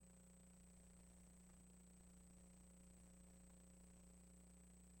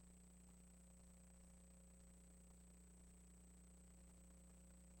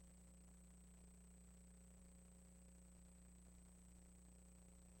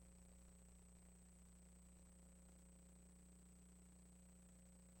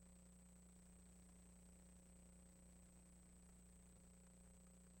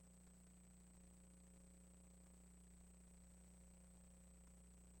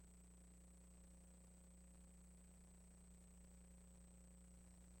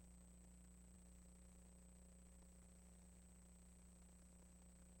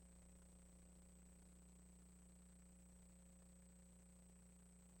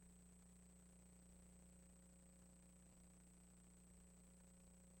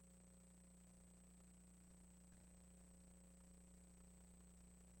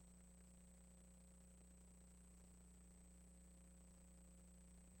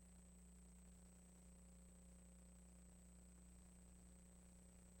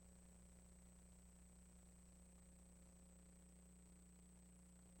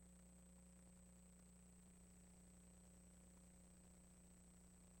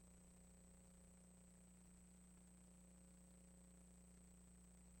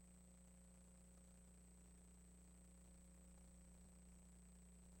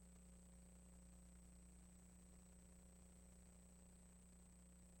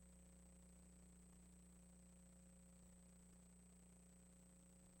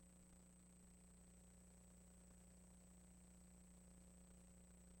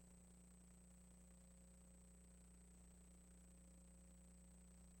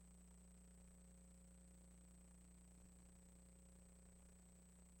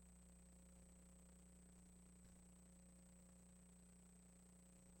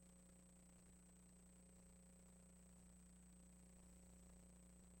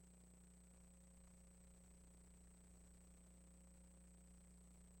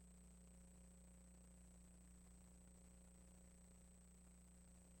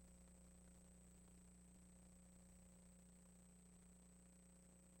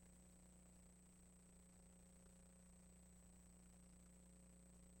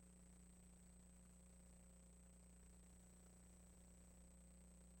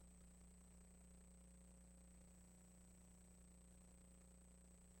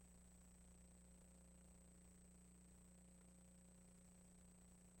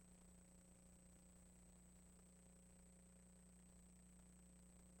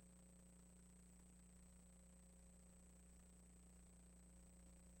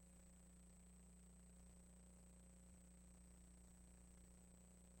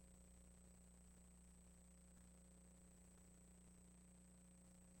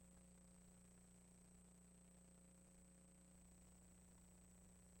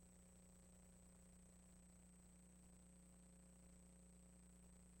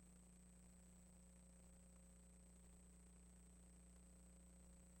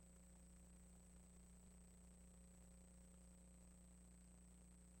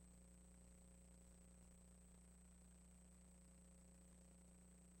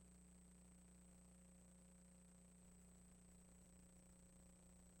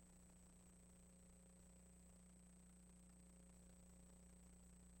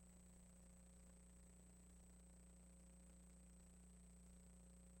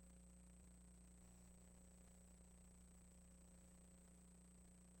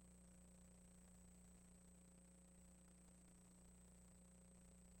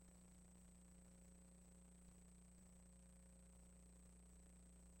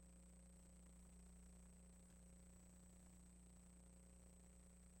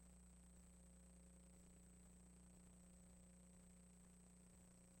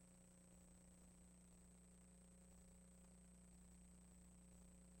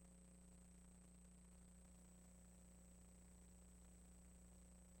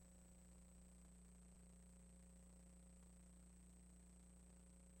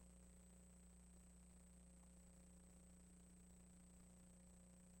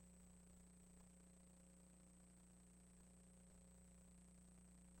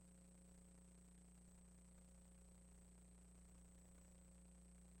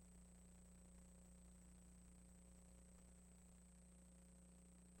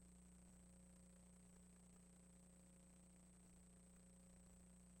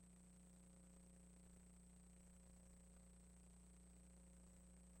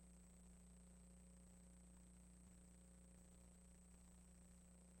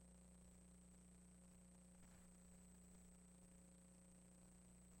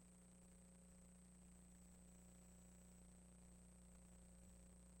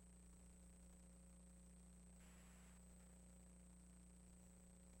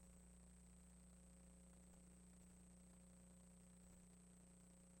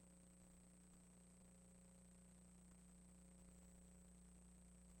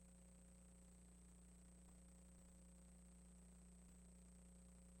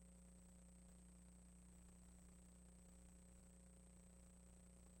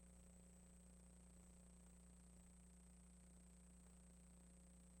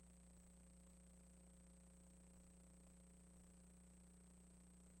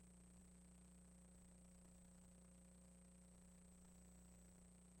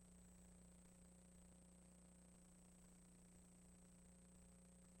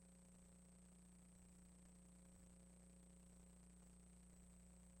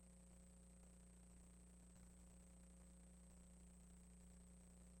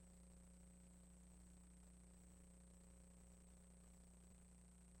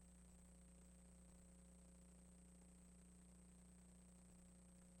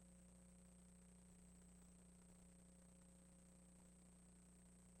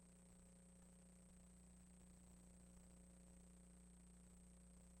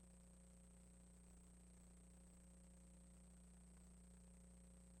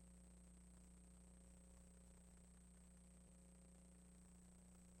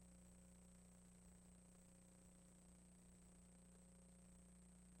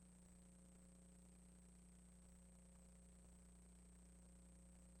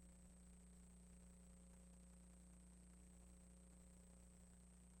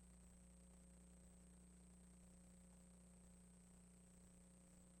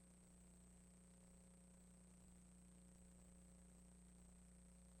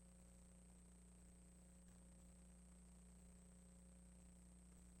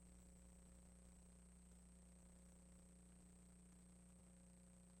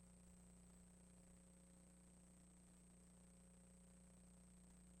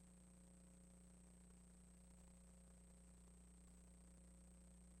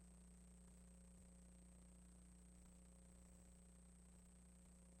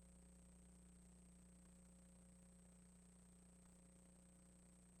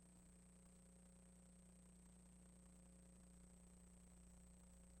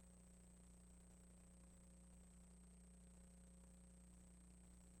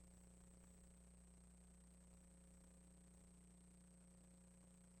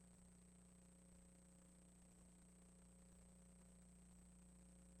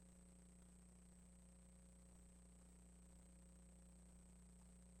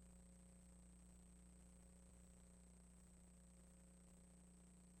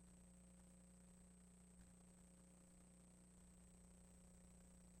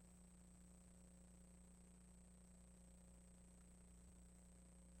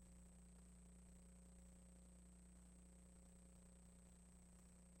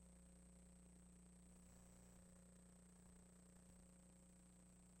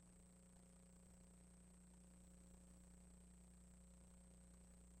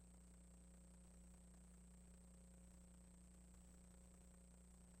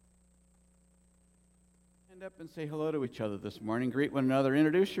stand up and say hello to each other this morning. Greet one another.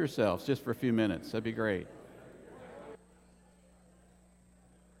 Introduce yourselves just for a few minutes. That'd be great.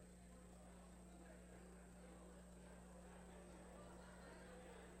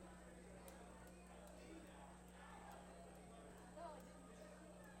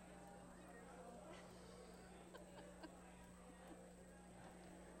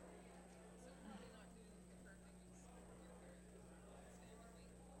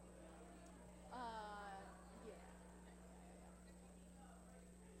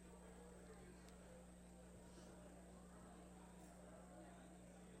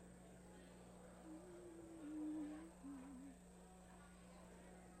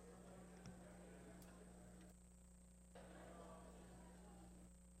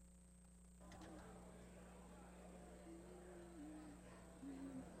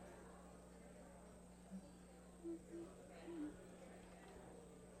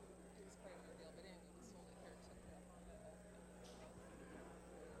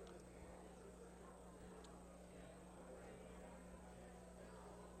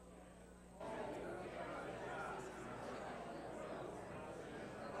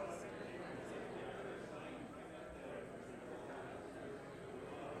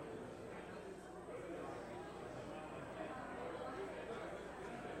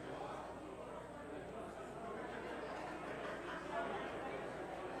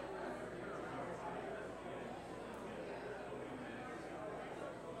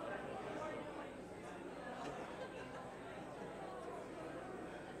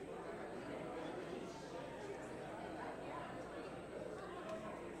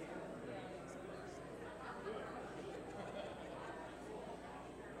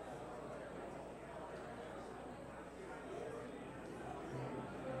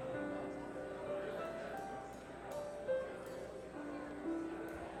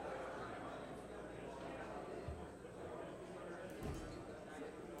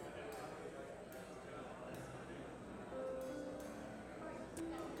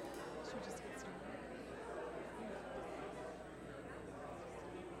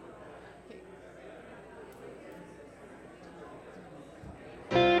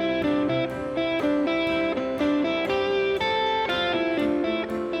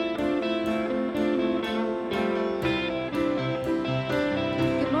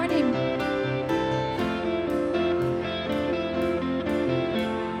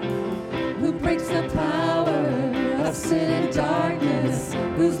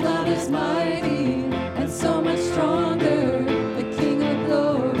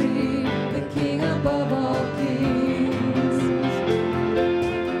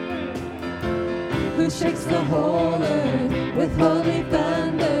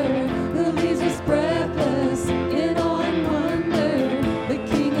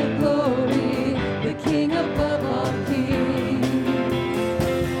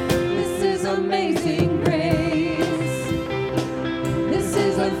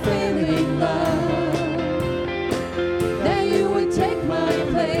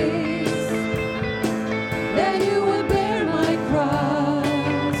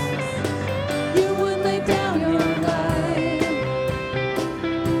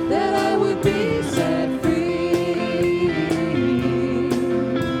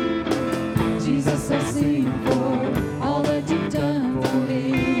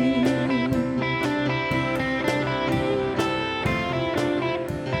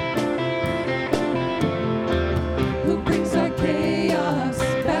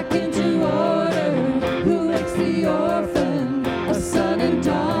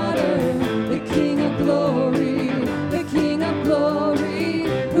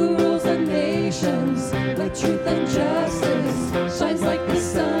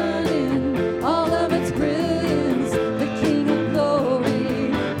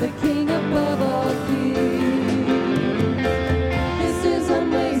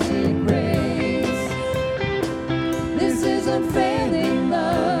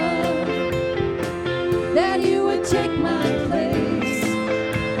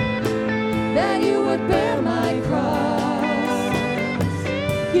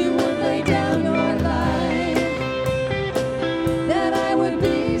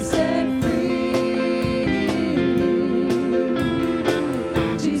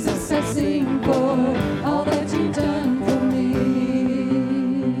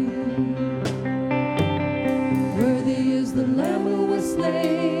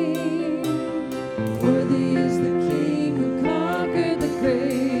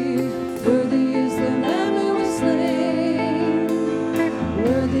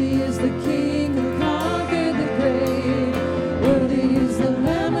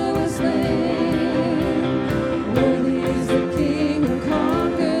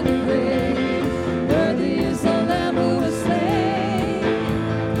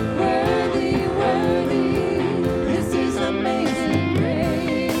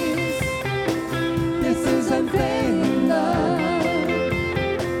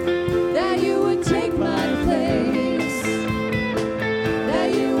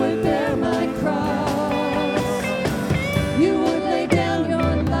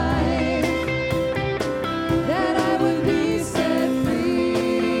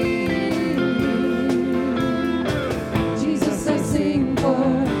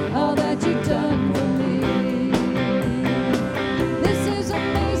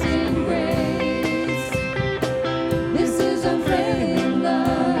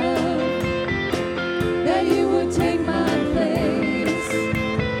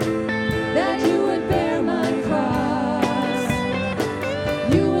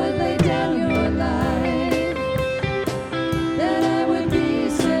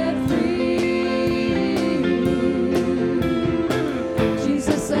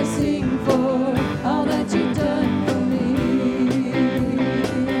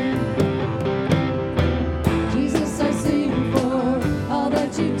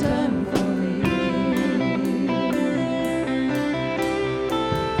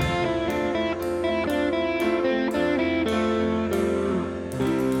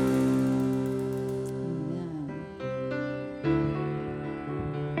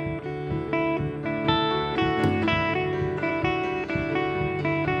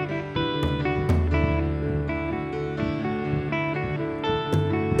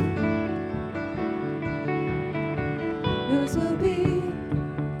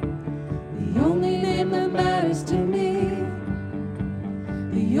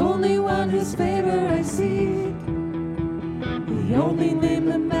 the only one whose favor I seek, the only name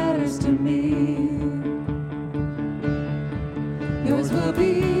that matters to me. Yours will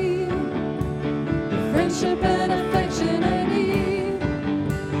be the friendship and affection I need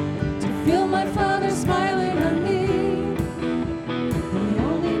to feel my Father smiling on me, the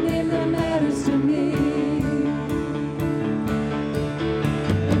only name that matters to me.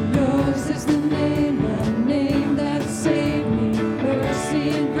 And yours is the name that saved me, mercy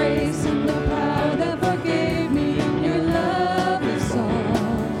and grace and the power that forgave me. And your love is all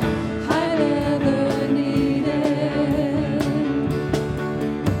I've ever needed.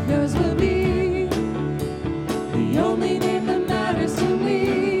 Yours will be the only name that matters to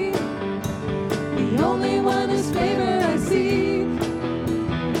me, the only one whose favor I seek,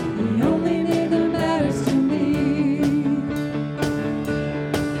 the only name that matters to me.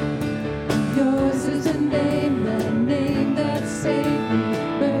 Yours is the name that saved me,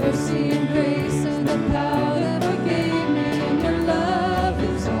 mercy and grace and the power that forgave me. And your love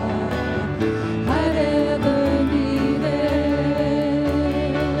is all I've ever needed.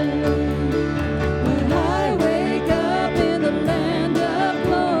 When I wake up in the land of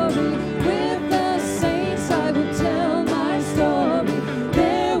glory with the saints, I will tell my story.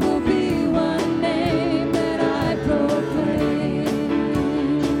 There will be one name that I proclaim.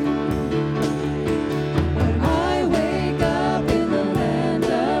 When I wake up in the land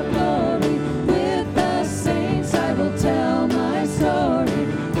of glory with the saints, I will tell my story.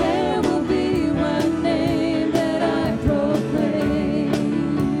 There will be one name that I proclaim.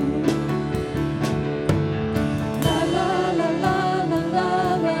 La la la la la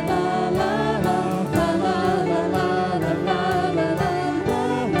la la la la la la la la la la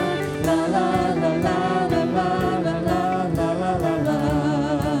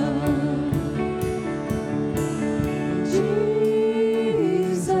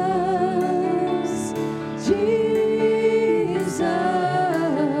Jesus, Jesus,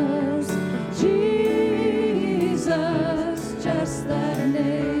 Jesus, just that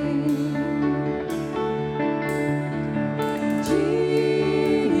name.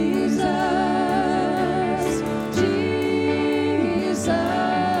 Jesus, Jesus,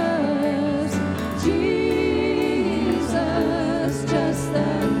 Jesus, just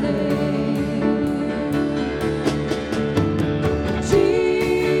that name.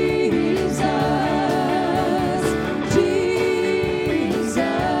 Jesus, Jesus,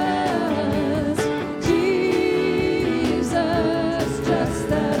 Jesus, just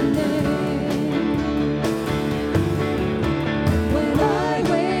that name. When I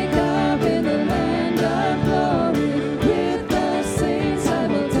wake up in the land of glory with the saints, I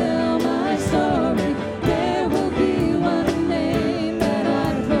will tell my story. There will be one name that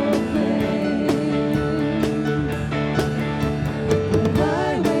I proclaim. When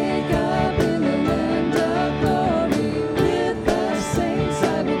I wake up in the land of glory with the saints,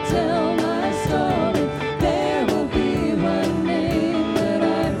 I will tell my story. There will be one name that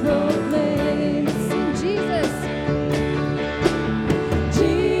I proclaim. Sing Jesus.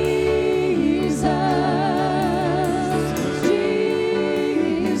 Jesus,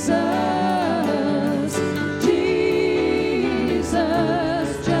 Jesus,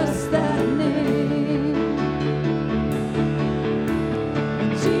 Jesus, just that name.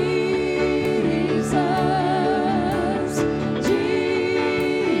 Jesus,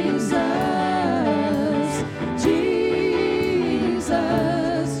 Jesus, Jesus,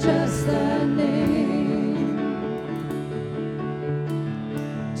 just that name.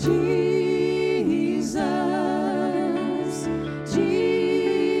 Jesus,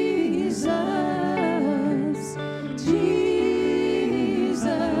 Jesus,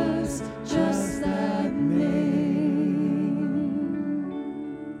 Jesus, just that name.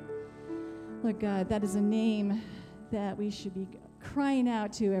 Lord God, that is a name that we should be crying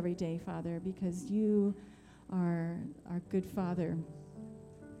out to every day, Father, because you are our good Father.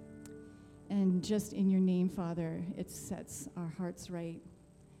 And just in your name, Father, it sets our hearts right.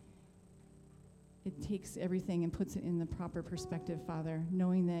 It takes everything and puts it in the proper perspective, Father,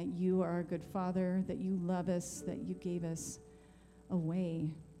 knowing that you are a good Father, that you love us, that you gave us a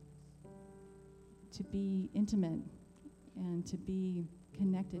way to be intimate and to be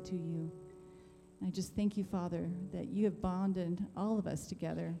connected to you. And I just thank you, Father, that you have bonded all of us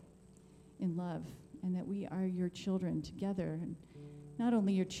together in love, and that we are your children together. And not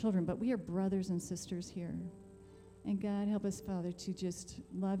only your children, but we are brothers and sisters here. And God, help us, Father, to just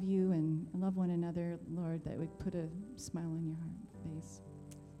love you and love one another, Lord, that would put a smile on your heart face.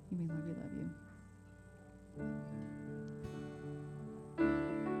 And we love you, love you.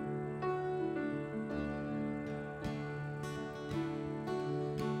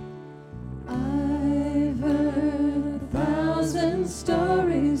 and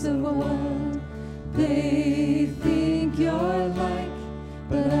stories of what they think you're like,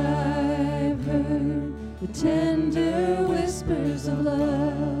 but I've heard the tender whispers of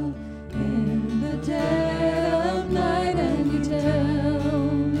love in the dead of night, and you tell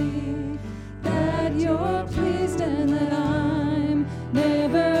me that you're pleased and that I'm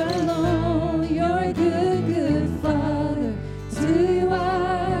never alone. You're a good, good Father. It's who you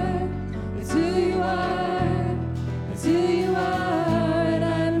are. It's who you are. It's who you are, and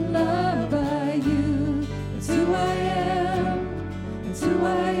I'm loved by you. It's who I am. It's who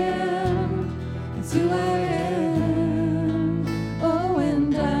I am. It's who I am. Oh,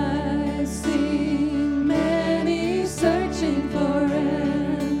 and I've seen many searching for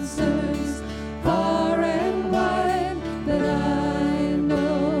answers far and wide, but I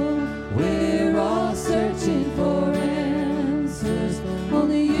know we're all searching for answers.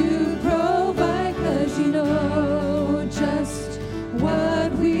 Only you provide, 'cause you know just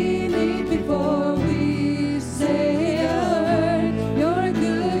what we need before we say a word. You're a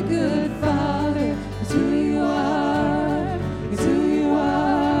good, good Father. It's who you are. It's who you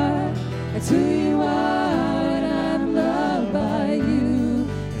are. It's who you are, and I'm loved by you.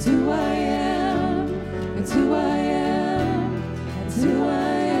 It's who I am. It's who I am. It's who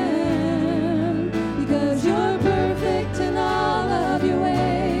I am. Because you're perfect in all of your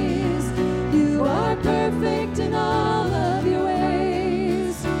ways. You are perfect in all of your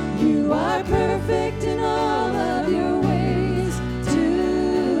ways. You are perfect in all of your ways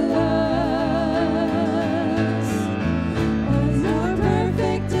to us. Oh, you're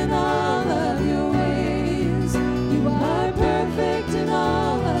perfect in all of your ways. You are perfect in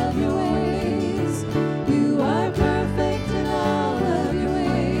all of your ways. You are perfect in all of your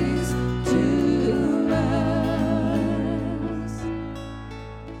ways to us.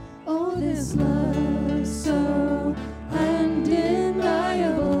 Oh, this love so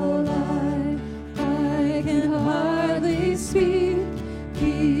undeniable, I can hardly speak.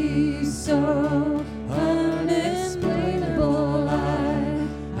 He's so unexplainable,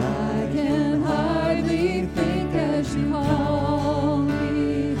 I can hardly think as you call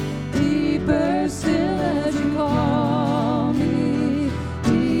me. Deeper still as you call me.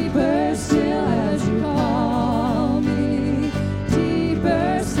 Deeper still as you call me.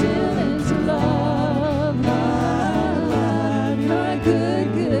 Deeper still into love, love, love. You're a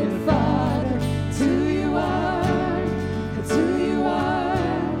good, good Father. It's who you are. It's who you are.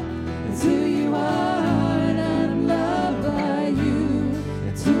 It's who you are, and I'm loved by you.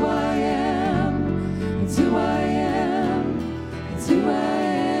 It's who I am. It's who I am. It's who I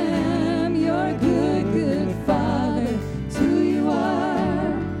am. You're a good, good Father. It's who you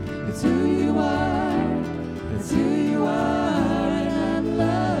are. It's who you are. It's who you are, and I'm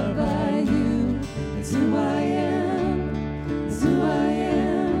loved by you. It's who I am. It's who I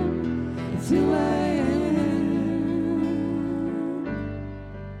am. It's who I am.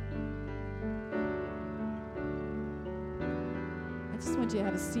 I just want you to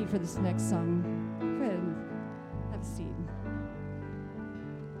have a seat for this next song. Go ahead and have a seat.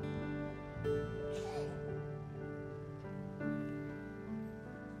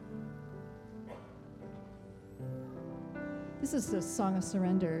 This is the song of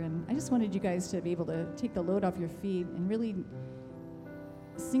surrender, and I just wanted you guys to be able to take the load off your feet and really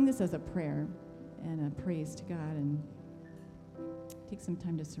sing this as a prayer and a praise to God, and take some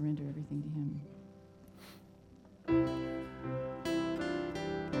time to surrender everything to Him.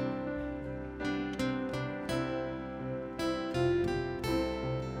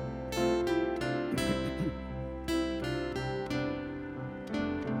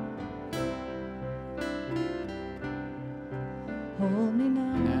 Hold me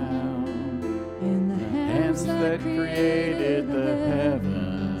now in the hands that created the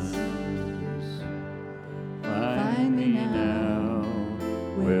heavens. Find me now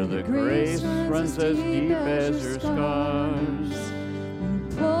where the grace runs as deep as your scars. You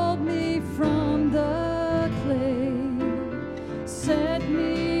pulled me from the clay, set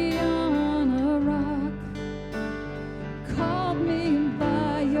me on a rock, called me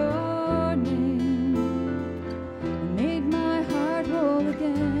by your name, and made my heart whole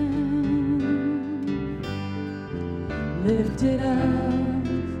again. Lifted up,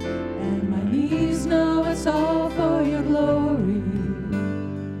 and my knees know it's all for your glory,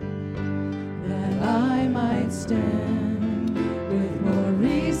 that I might stand with more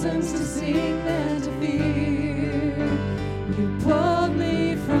reasons to sing than to fear. You pulled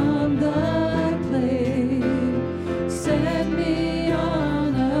me from the clay, set me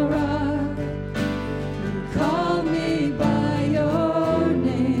on a rock. You called me by your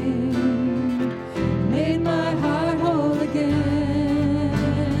name, made my heart whole again.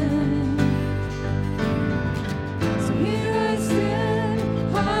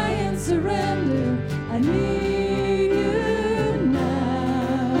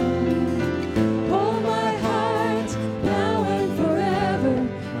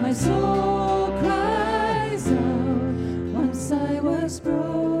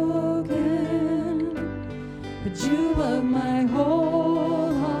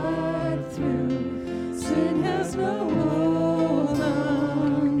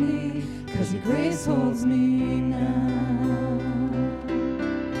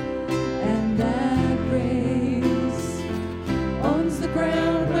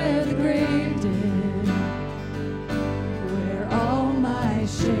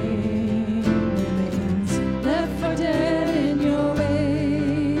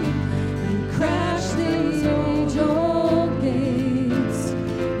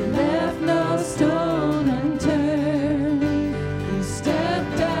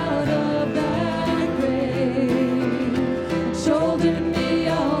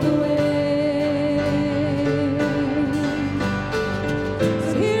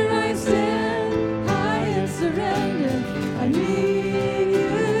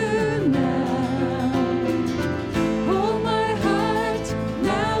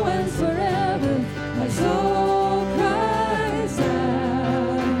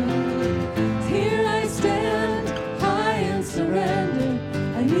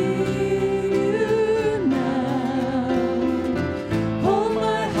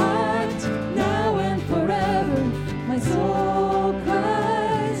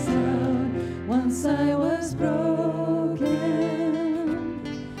 once I was broken,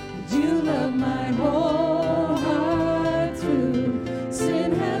 but you love my whole heart through.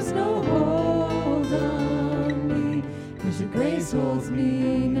 Sin has no hold on me, 'cause your grace holds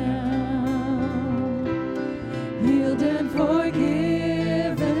me now. Healed and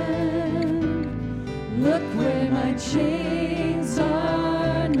forgiven, look where my chains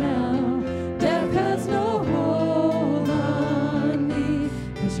are now. Death has no hold on me,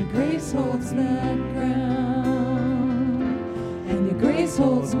 'cause your grace holds that ground. And your grace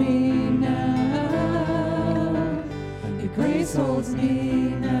holds me now. And your grace holds me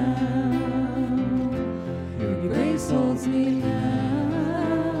now. Your grace holds me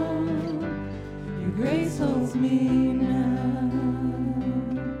now. Your grace holds me now.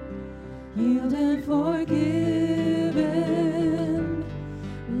 Healed and forgiven,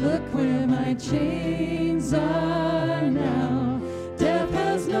 look where my chains are now. Death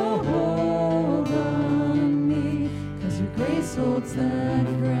has no hold on me, 'cause your grace holds that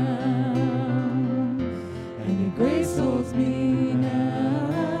ground. And your grace holds me now.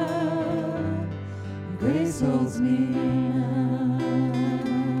 Your grace holds me now.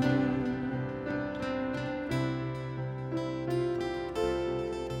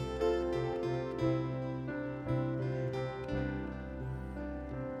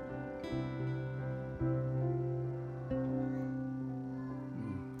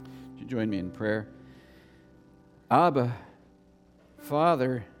 Join me in prayer. Abba,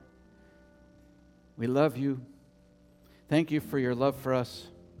 Father, we love you. Thank you for your love for us.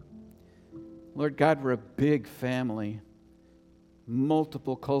 Lord God, we're a big family.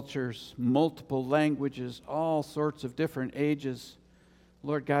 Multiple cultures, multiple languages, all sorts of different ages.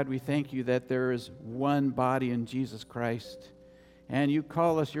 Lord God, we thank you that there is one body in Jesus Christ, and you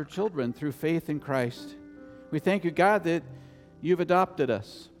call us your children through faith in Christ. We thank you, God, that you've adopted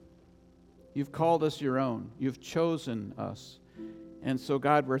us. You've called us your own. You've chosen us. And so,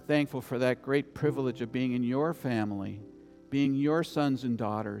 God, we're thankful for that great privilege of being in your family, being your sons and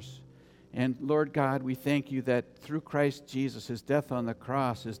daughters. And, Lord God, we thank you that through Christ Jesus, his death on the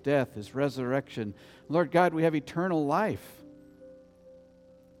cross, his death, his resurrection, Lord God, we have eternal life.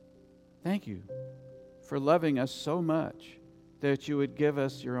 Thank you for loving us so much that you would give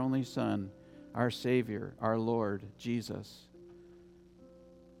us your only Son, our Savior, our Lord, Jesus.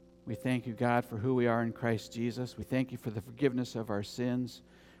 We thank you, God, for who we are in Christ Jesus. We thank you for the forgiveness of our sins.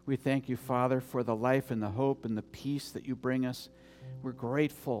 We thank you, Father, for the life and the hope and the peace that you bring us. We're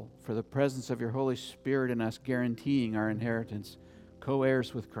grateful for the presence of your Holy Spirit in us, guaranteeing our inheritance,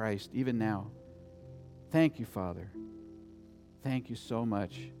 co-heirs with Christ, even now. Thank you, Father. Thank you so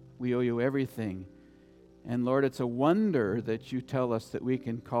much. We owe you everything. And Lord, it's a wonder that you tell us that we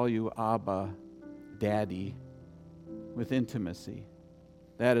can call you Abba, Daddy, with intimacy.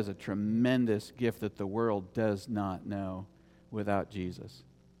 That is a tremendous gift that the world does not know without Jesus.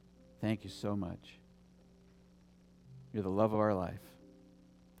 Thank you so much. You're the love of our life.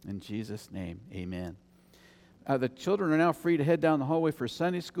 In Jesus' name, amen. The children are now free to head down the hallway for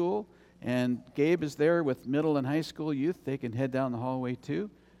Sunday school, and Gabe is there with middle and high school youth. They can head down the hallway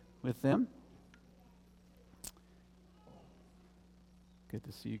too with them. Good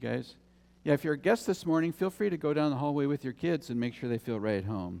to see you guys. Yeah, if you're a guest this morning, feel free to go down the hallway with your kids and make sure they feel right at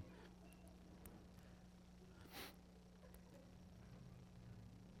home.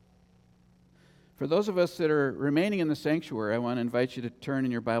 For those of us that are remaining in the sanctuary, I want to invite you to turn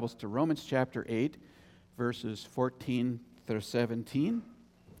in your Bibles to Romans chapter 8, verses 14 through 17.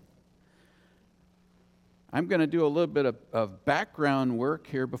 I'm going to do a little bit of background work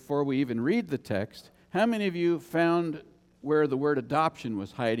here before we even read the text. How many of you found where the word adoption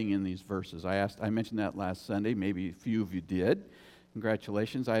was hiding in these verses? I mentioned that last Sunday. Maybe a few of you did.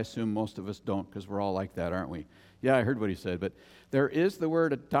 Congratulations. I assume most of us don't, because we're all like that, aren't we? Yeah, I heard what he said. But there is the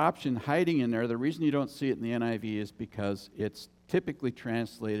word adoption hiding in there. The reason you don't see it in the NIV is because it's typically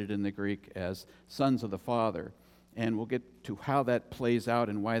translated in the Greek as sons of the Father. And we'll get to how that plays out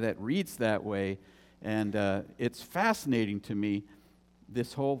and why that reads that way. And it's fascinating to me,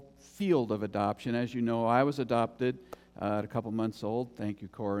 this whole field of adoption. As you know, I was adopted at a couple months old. Thank you,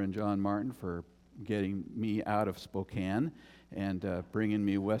 Cora and John Martin, for getting me out of Spokane and bringing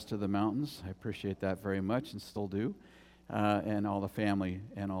me west of the mountains. I appreciate that very much and still do. And all the family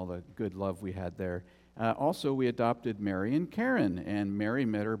and all the good love we had there. Also, we adopted Mary and Karen, and Mary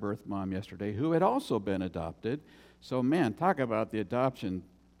met her birth mom yesterday, who had also been adopted. So, man, talk about the adoption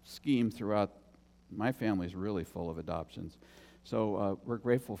scheme throughout. My family's really full of adoptions. So we're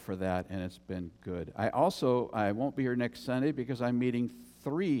grateful for that, and it's been good. I won't be here next Sunday because I'm meeting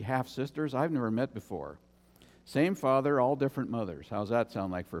 3 half-sisters I've never met before. Same father, all different mothers. How's that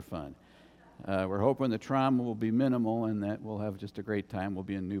sound like for fun? We're hoping the trauma will be minimal and that we'll have just a great time. We'll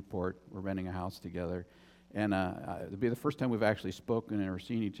be in Newport. We're renting a house together. And it'll be the first time we've actually spoken or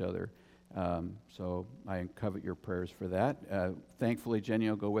seen each other. So I covet your prayers for that. Thankfully, Jenny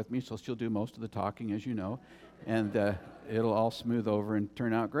will go with me, so she'll do most of the talking, as you know. And it'll all smooth over and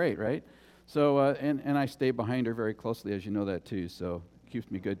turn out great, right? So, and I stay behind her very closely, as you know that too. So it keeps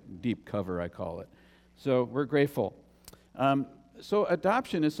me good, deep cover, I call it. So we're grateful. So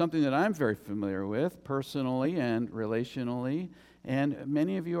adoption is something that I'm very familiar with, personally and relationally. And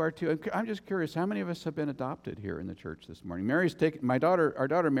many of you are too. I'm just curious, how many of us have been adopted here in the church this morning? Our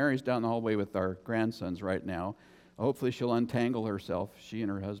daughter Mary's down the hallway with our grandsons right now. Hopefully she'll untangle herself, she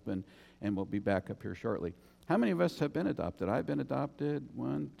and her husband, and we'll be back up here shortly. How many of us have been adopted? I've been adopted,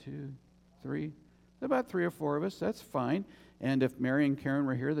 1, 2, 3. About 3 or 4 of us, that's fine. And if Mary and Karen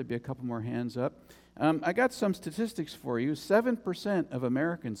were here, there'd be a couple more hands up. I got some statistics for you. 7% of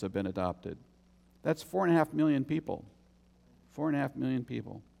Americans have been adopted. That's 4.5 million people. 4.5 million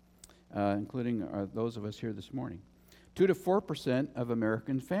people, including those of us here this morning. 2 to 4% of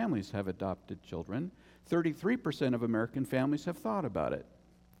American families have adopted children. 33% of American families have thought about it.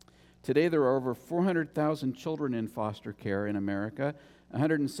 Today, there are over 400,000 children in foster care in America.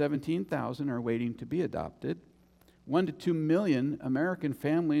 117,000 are waiting to be adopted. 1 to 2 million American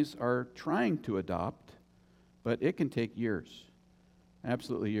families are trying to adopt, but it can take years.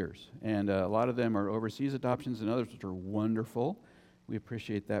 Absolutely years. And a lot of them are overseas adoptions and others which are wonderful. We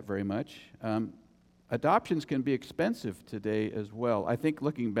appreciate that very much. Adoptions can be expensive today as well. I think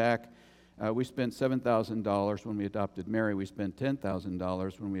looking back, we spent $7,000 when we adopted Mary. We spent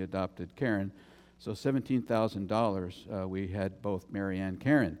 $10,000 when we adopted Karen. So $17,000 we had both Mary and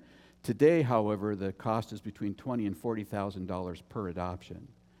Karen. Today, however, the cost is between $20,000 and $40,000 per adoption.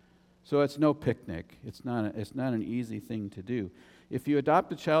 So it's no picnic. It's not an easy thing to do. If you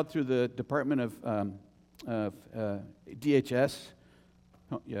adopt a child through the Department of DHS,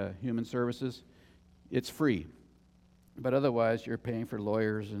 Human Services, it's free. But otherwise, you're paying for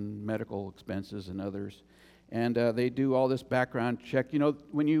lawyers and medical expenses and others. And they do all this background check. You know,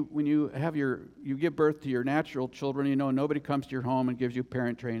 when you give birth to your natural children, you know, nobody comes to your home and gives you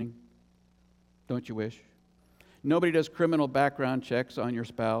parent training. Don't you wish? Nobody does criminal background checks on your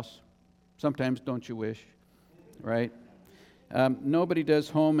spouse. Sometimes, don't you wish? Right? Nobody does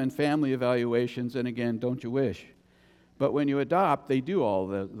home and family evaluations, and again, don't you wish? But when you adopt, they do all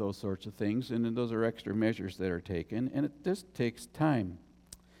those sorts of things, and then those are extra measures that are taken, and it just takes time.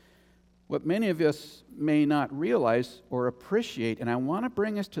 What many of us may not realize or appreciate, and I want to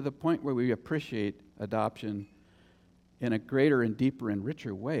bring us to the point where we appreciate adoption in a greater and deeper and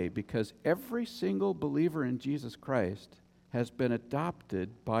richer way, because every single believer in Jesus Christ has been adopted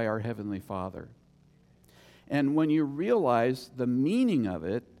by our Heavenly Father. And when you realize the meaning of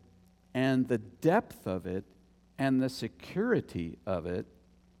it and the depth of it and the security of it,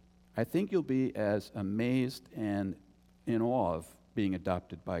 I think you'll be as amazed and in awe of being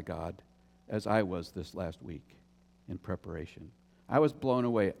adopted by God as I was this last week in preparation. I was blown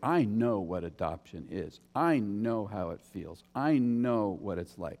away. I know what adoption is. I know how it feels. I know what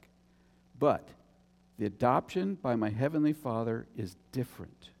it's like. But the adoption by my Heavenly Father is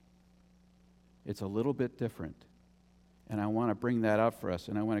different. It's a little bit different. And I want to bring that out for us,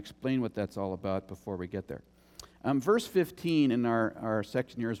 and I want to explain what that's all about before we get there. Verse 15 in our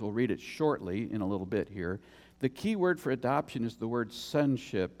section here, we'll read it shortly in a little bit here. The key word for adoption is the word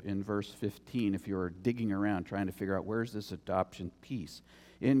sonship in verse 15, if you're digging around trying to figure out where's this adoption piece.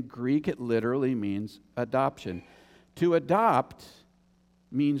 In Greek, it literally means adoption. To adopt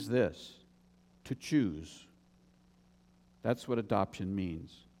means this, to choose. That's what adoption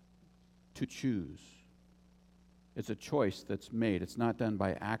means, to choose. It's a choice that's made. It's not done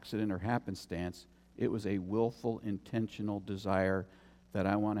by accident or happenstance. It was a willful, intentional desire that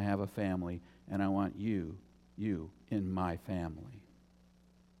I want to have a family, and I want you in my family.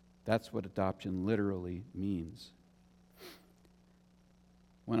 That's what adoption literally means.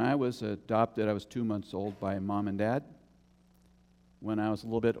 When I was adopted, I was 2 months old by mom and dad. When I was a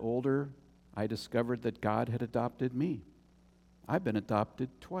little bit older, I discovered that God had adopted me. I've been adopted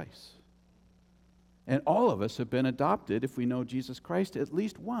twice. And all of us have been adopted, if we know Jesus Christ, at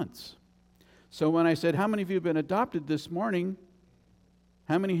least once. So when I said, how many of you have been adopted this morning?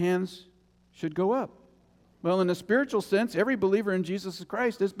 How many hands should go up? Well, in a spiritual sense, every believer in Jesus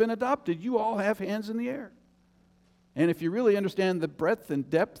Christ has been adopted. You all have hands in the air. And if you really understand the breadth and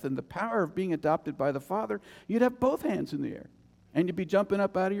depth and the power of being adopted by the Father, you'd have both hands in the air. And you'd be jumping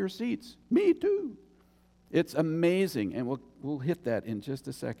up out of your seats. Me too. It's amazing, and we'll hit that in just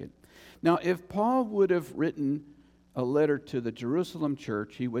a second. Now, if Paul would have written a letter to the Jerusalem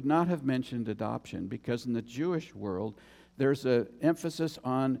church, he would not have mentioned adoption, because in the Jewish world, there's an emphasis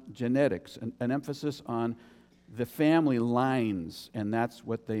on genetics, an emphasis on the family lines, and that's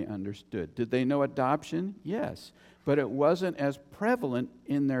what they understood. Did they know adoption? Yes, but it wasn't as prevalent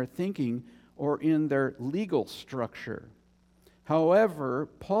in their thinking or in their legal structure. However,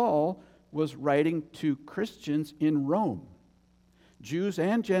 Paul was writing to Christians in Rome, Jews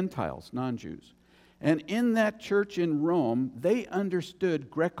and Gentiles, non-Jews. And in that church in Rome, they understood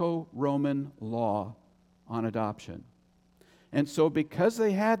Greco-Roman law on adoption. And so because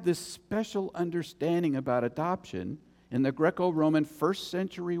they had this special understanding about adoption in the Greco-Roman first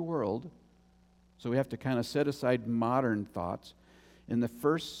century world, so we have to kind of set aside modern thoughts, in the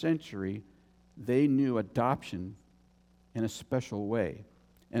first century, they knew adoption in a special way.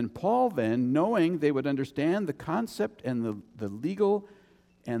 And Paul then, knowing they would understand the concept and the legal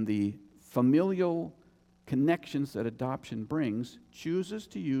and the familial connections that adoption brings, chooses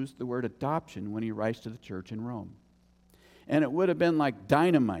to use the word adoption when he writes to the church in Rome. And it would have been like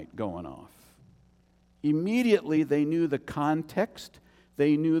dynamite going off. Immediately they knew the context,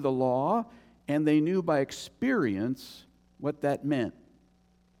 they knew the law, and they knew by experience what that meant.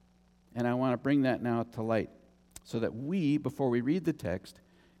 And I want to bring that now to light so that we, before we read the text,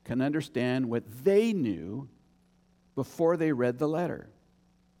 can understand what they knew before they read the letter.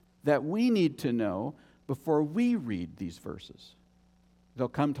 That we need to know before we read these verses. They'll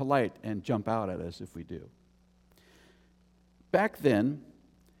come to light and jump out at us if we do. Back then,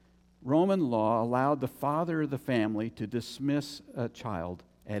 Roman law allowed the father of the family to dismiss a child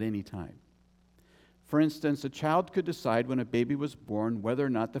at any time. For instance, a child could decide when a baby was born whether or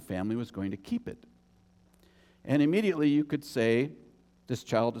not the family was going to keep it. And immediately you could say, this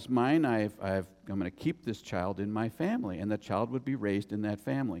child is mine, I'm going to keep this child in my family, and the child would be raised in that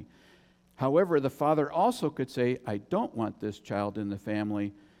family. However, the father also could say, I don't want this child in the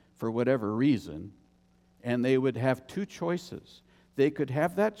family for whatever reason, and they would have two choices. They could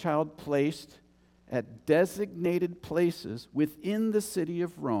have that child placed at designated places within the city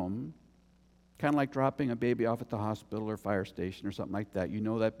of Rome, kind of like dropping a baby off at the hospital or fire station or something like that. You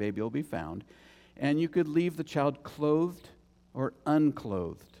know that baby will be found. And you could leave the child clothed or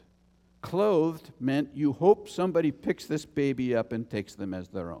unclothed. Clothed meant you hope somebody picks this baby up and takes them as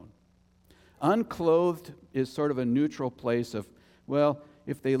their own. Unclothed is sort of a neutral place of, well,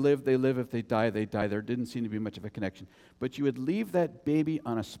 if they live, they live. If they die, they die. There didn't seem to be much of a connection. But you would leave that baby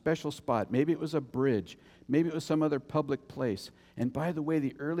on a special spot. Maybe it was a bridge. Maybe it was some other public place. And by the way,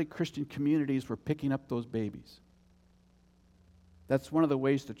 the early Christian communities were picking up those babies. That's one of the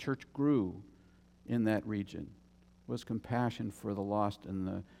ways the church grew in that region, was compassion for the lost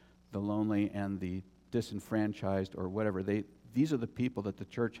and the lonely and the disenfranchised or whatever. These are the people that the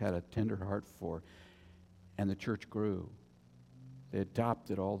church had a tender heart for, and the church grew. They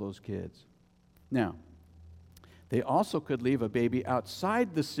adopted all those kids. Now, they also could leave a baby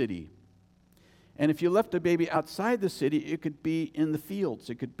outside the city. And if you left a baby outside the city, it could be in the fields,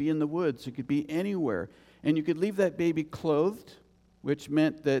 it could be in the woods, it could be anywhere. And you could leave that baby clothed, which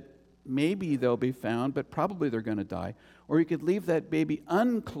meant that maybe they'll be found, but probably they're going to die. Or you could leave that baby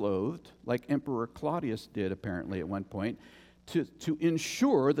unclothed, like Emperor Claudius did apparently at one point, to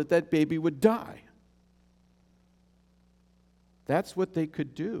ensure that that baby would die. That's what they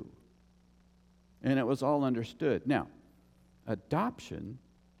could do. And it was all understood. Now, adoption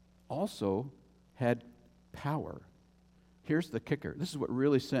also had power. Here's the kicker. This is what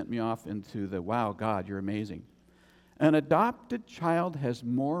really sent me off into the, wow, God, you're amazing. An adopted child has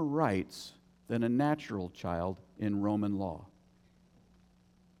more rights than a natural child in Roman law.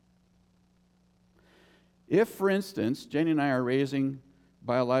 If, for instance, Jenny and I are raising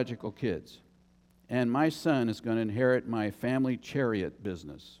biological kids, and my son is going to inherit my family chariot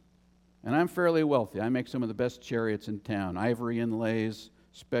business, and I'm fairly wealthy. I make some of the best chariots in town, ivory inlays,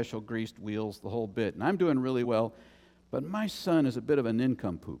 special greased wheels, the whole bit, and I'm doing really well, but my son is a bit of an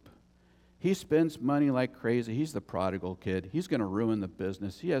nincompoop. He spends money like crazy. He's the prodigal kid. He's going to ruin the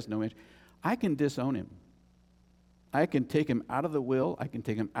business. He has no interest. I can disown him. I can take him out of the will. I can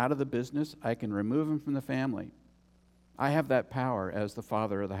take him out of the business. I can remove him from the family. I have that power as the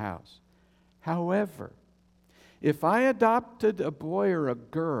father of the house. However, if I adopted a boy or a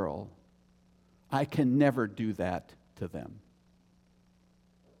girl, I can never do that to them.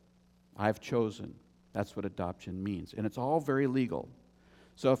 I've chosen. That's what adoption means. And it's all very legal.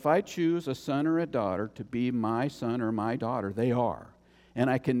 So if I choose a son or a daughter to be my son or my daughter, they are. And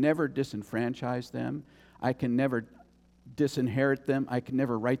I can never disenfranchise them. I can never disinherit them. I can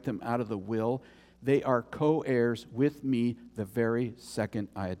never write them out of the will. They are co-heirs with me the very second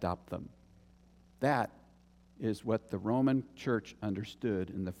I adopt them. That is what the Roman church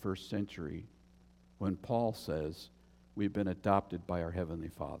understood in the first century when Paul says, we've been adopted by our Heavenly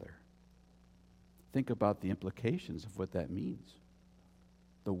Father. Think about the implications of what that means.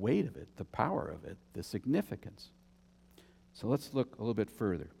 The weight of it, the power of it, the significance. So let's look a little bit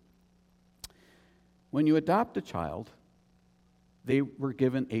further. When you adopt a child, they were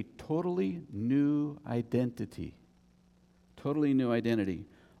given a totally new identity. Totally new identity.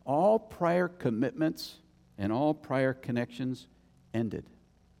 All prior commitments and all prior connections ended.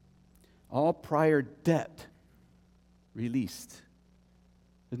 All prior debt released.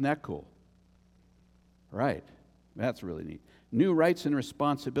 Isn't that cool? Right. That's really neat. New rights and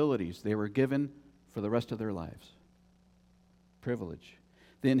responsibilities they were given for the rest of their lives. Privilege.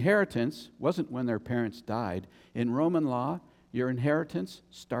 The inheritance wasn't when their parents died. In Roman law, your inheritance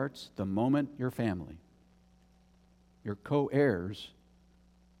starts the moment you're family. You're co-heirs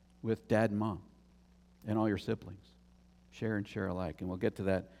with dad and mom and all your siblings. Share and share alike. And we'll get to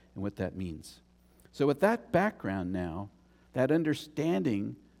that and what that means. So with that background now, that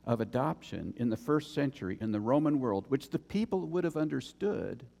understanding of adoption in the first century in the Roman world, which the people would have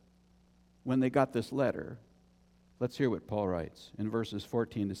understood when they got this letter, let's hear what Paul writes in verses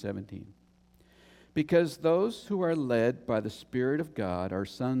 14 to 17. Because those who are led by the Spirit of God are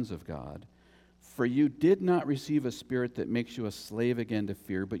sons of God. For you did not receive a spirit that makes you a slave again to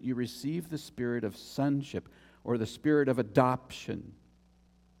fear, but you received the spirit of sonship, or the spirit of adoption.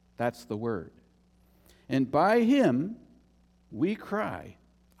 That's the word. And by him we cry,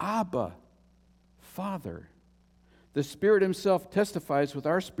 Abba, Father. The Spirit himself testifies with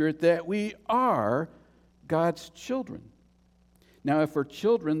our spirit that we are God's children. Now, if we're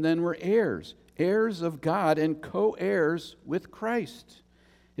children, then we're heirs, heirs of God and co-heirs with Christ,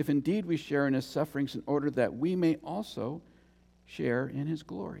 if indeed we share in his sufferings, in order that we may also share in his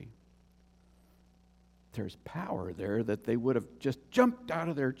glory. There's power there that they would have just jumped out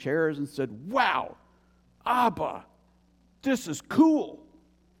of their chairs and said, wow, Abba, this is cool.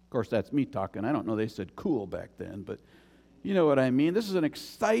 Of course, that's me talking. I don't know they said cool back then, but you know what I mean. This is an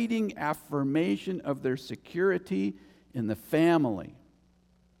exciting affirmation of their security in the family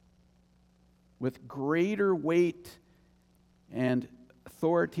with greater weight and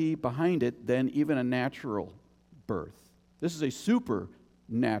authority behind it than even a natural birth. This is a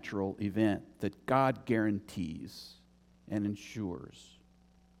supernatural event that God guarantees and ensures.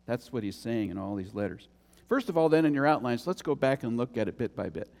 That's what he's saying in all these letters. First of all, then, in your outlines, let's go back and look at it bit by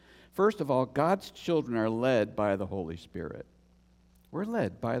bit. First of all, God's children are led by the Holy Spirit. We're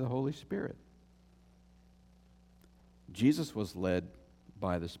led by the Holy Spirit. Jesus was led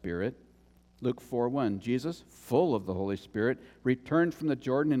by the Spirit. Luke 4:1, Jesus, full of the Holy Spirit, returned from the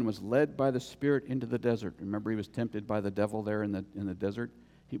Jordan and was led by the Spirit into the desert. Remember, he was tempted by the devil there in the desert?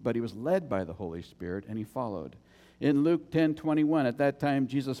 But he was led by the Holy Spirit, and he followed. In Luke 10:21, at that time,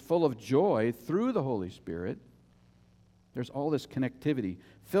 Jesus, full of joy through the Holy Spirit, there's all this connectivity.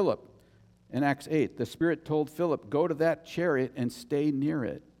 Philip, in Acts 8, the Spirit told Philip, go to that chariot and stay near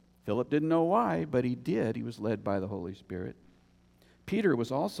it. Philip didn't know why, but he did. He was led by the Holy Spirit. Peter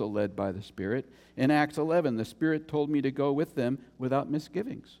was also led by the Spirit. In Acts 11, the Spirit told me to go with them without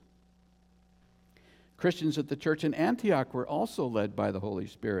misgivings. Christians at the church in Antioch were also led by the Holy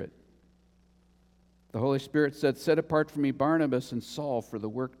Spirit. The Holy Spirit said, set apart for me Barnabas and Saul for the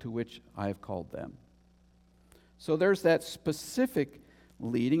work to which I have called them. So there's that specific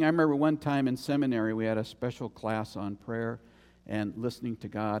leading. I remember one time in seminary we had a special class on prayer and listening to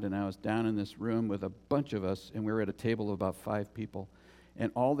God, and I was down in this room with a bunch of us, and we were at a table of about 5 people,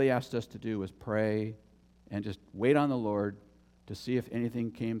 and all they asked us to do was pray and just wait on the Lord to see if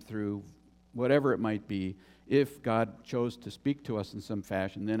anything came through, whatever it might be, if God chose to speak to us in some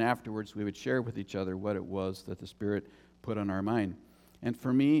fashion. Then afterwards we would share with each other what it was that the Spirit put on our mind. And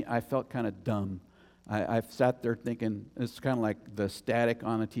for me, I felt kind of dumb. I sat there thinking, it's kind of like the static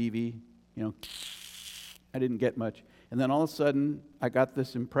on a TV, you know, I didn't get much. And then all of a sudden, I got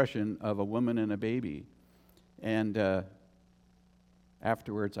this impression of a woman and a baby. And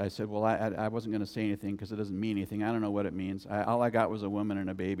afterwards, I said, well, I wasn't going to say anything because it doesn't mean anything. I don't know what it means. All I got was a woman and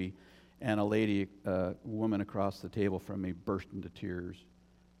a baby. And a woman across the table from me burst into tears.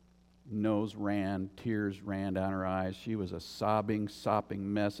 Nose ran, tears ran down her eyes. She was a sobbing,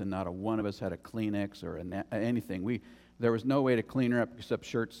 sopping mess, and not a one of us had a Kleenex or anything. There was no way to clean her up except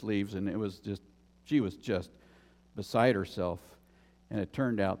shirt sleeves, and she was just beside herself. And it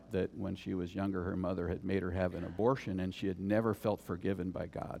turned out that when she was younger, her mother had made her have an abortion, and she had never felt forgiven by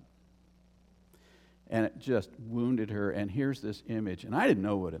God. And it just wounded her. And here's this image. And I didn't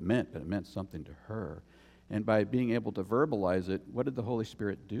know what it meant, but it meant something to her. And by being able to verbalize it, what did the Holy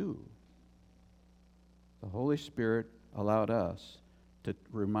Spirit do? The Holy Spirit allowed us to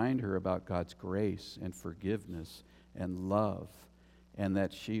remind her about God's grace and forgiveness and love, and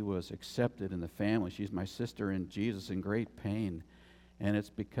that she was accepted in the family. She's my sister in Jesus in great pain. And it's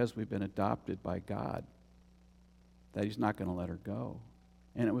because we've been adopted by God that he's not going to let her go.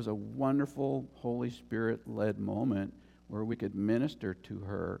 And it was a wonderful Holy Spirit-led moment where we could minister to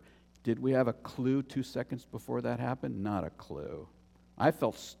her. Did we have a clue 2 seconds before that happened? Not a clue. I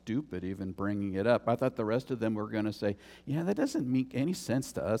felt stupid even bringing it up. I thought the rest of them were going to say, yeah, that doesn't make any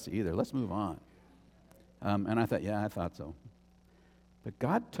sense to us either. Let's move on. And I thought, yeah, I thought so. But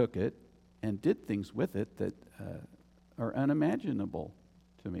God took it and did things with it that are unimaginable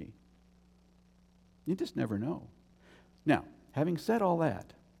to me. You just never know. Now, having said all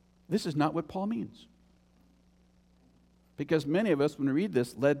that, this is not what Paul means. Because many of us, when we read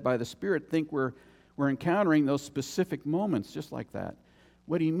this, led by the Spirit, think we're encountering those specific moments just like that.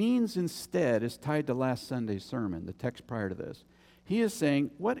 What he means instead is tied to last Sunday's sermon, the text prior to this. He is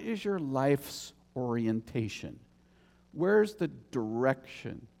saying, what is your life's orientation? Where's the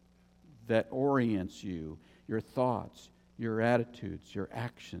direction that orients you, your thoughts, your attitudes, your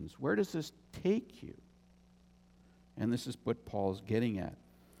actions? Where does this take you? And this is what Paul's getting at.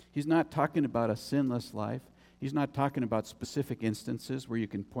 He's not talking about a sinless life. He's not talking about specific instances where you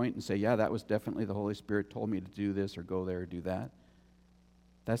can point and say, yeah, that was definitely the Holy Spirit told me to do this or go there or do that.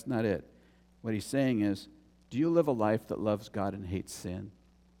 That's not it. What he's saying is, do you live a life that loves God and hates sin?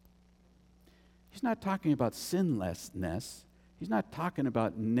 He's not talking about sinlessness. He's not talking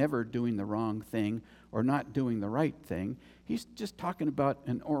about never doing the wrong thing or not doing the right thing. He's just talking about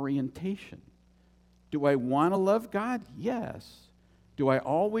an orientation. Do I want to love God? Yes. Do I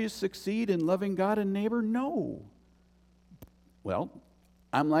always succeed in loving God and neighbor? No. Well,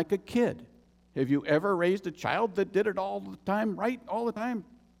 I'm like a kid. Have you ever raised a child that did it all the time, right, all the time?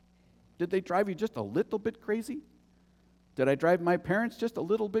 Did they drive you just a little bit crazy? Did I drive my parents just a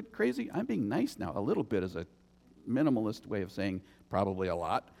little bit crazy? I'm being nice now. A little bit is a minimalist way of saying probably a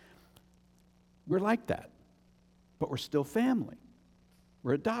lot. We're like that, but we're still family.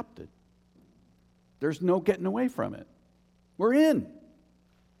 We're adopted. There's no getting away from it. We're in.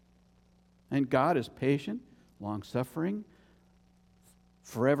 And God is patient, long-suffering,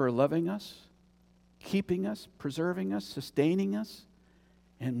 forever loving us, keeping us, preserving us, sustaining us.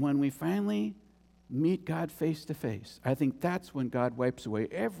 And when we finally meet God face to face, I think that's when God wipes away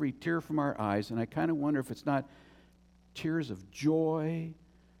every tear from our eyes. And I kind of wonder if it's not tears of joy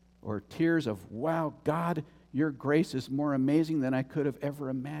or tears of, wow, God, your grace is more amazing than I could have ever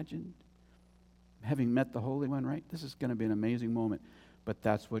imagined. Having met the Holy One, right? This is going to be an amazing moment. But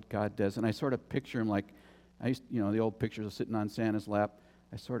that's what God does. And I sort of picture him like, the old pictures of sitting on Santa's lap.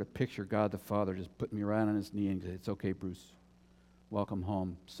 I sort of picture God the Father just putting me right on his knee and say, it's okay, Bruce. Welcome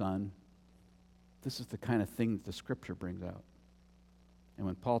home, son. This is the kind of thing that the Scripture brings out. And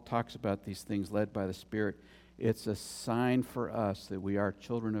when Paul talks about these things led by the Spirit, it's a sign for us that we are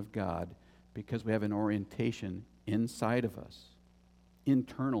children of God because we have an orientation inside of us,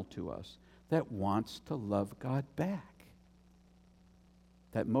 internal to us, that wants to love God back.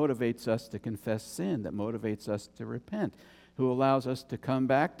 That motivates us to confess sin, that motivates us to repent, who allows us to come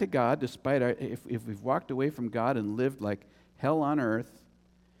back to God despite if we've walked away from God and lived like hell on earth,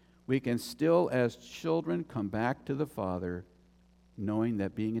 we can still, as children, come back to the Father, knowing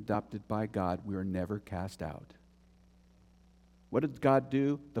that being adopted by God, we are never cast out. What did God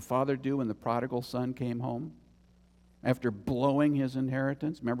do, the Father do when the prodigal son came home? After blowing his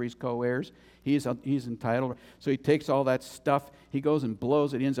inheritance, remember he's co-heirs, he's entitled. So he takes all that stuff, he goes and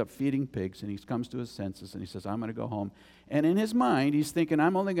blows it, he ends up feeding pigs, and he comes to his senses, and he says, I'm going to go home. And in his mind, he's thinking,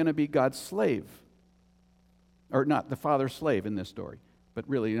 I'm only going to be God's slave. Or not, the father's slave in this story. But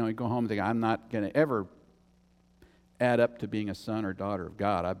really, you go home and think, I'm not going to ever add up to being a son or daughter of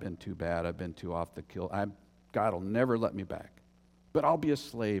God. I've been too bad, I've been too off the kill. God will never let me back. But I'll be a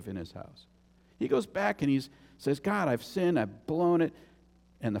slave in his house. He goes back and he says, God, I've sinned, I've blown it.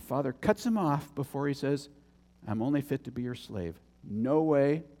 And the father cuts him off before he says, I'm only fit to be your slave. No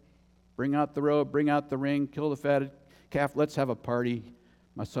way. Bring out the robe, bring out the ring, kill the fatted calf, let's have a party.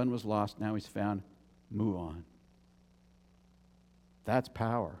 My son was lost, now he's found. Move on. That's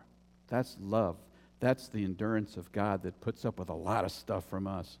power. That's love. That's the endurance of God that puts up with a lot of stuff from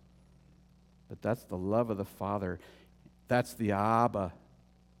us. But that's the love of the Father. That's the Abba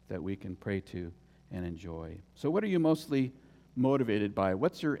that we can pray to and enjoy. So what are you mostly motivated by?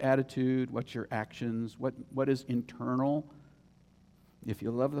 What's your attitude? What's your actions? What is internal? If you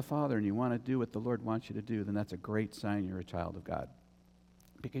love the Father and you want to do what the Lord wants you to do, then that's a great sign you're a child of God.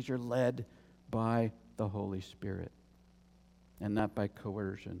 Because you're led by the Holy Spirit. And not by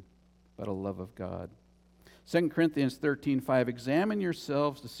coercion, but a love of God. 2 Corinthians 13:5, examine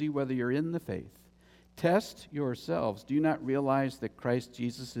yourselves to see whether you're in the faith. Test yourselves. Do you not realize that Christ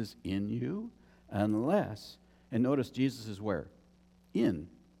Jesus is in you? Unless, and notice Jesus is where? In.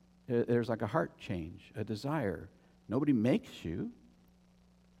 There's like a heart change, a desire. Nobody makes you.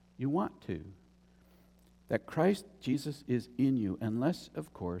 You want to. That Christ Jesus is in you, unless,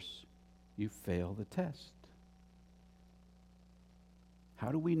 of course, you fail the test.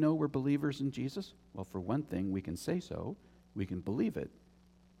 How do we know we're believers in Jesus? Well, for one thing, we can say so. We can believe it.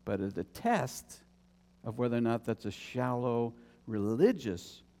 But the test of whether or not that's a shallow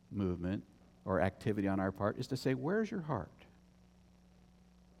religious movement or activity on our part is to say, where's your heart?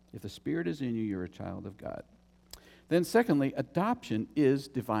 If the Spirit is in you, you're a child of God. Then secondly, adoption is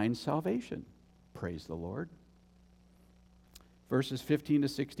divine salvation. Praise the Lord. Verses 15 to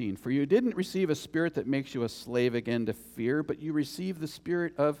 16. For you didn't receive a spirit that makes you a slave again to fear, but you received the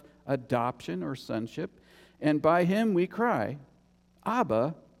spirit of adoption or sonship, and by him we cry,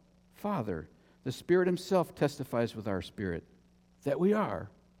 Abba, Father. The Spirit himself testifies with our spirit that we are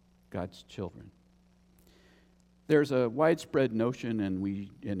God's children. There's a widespread notion,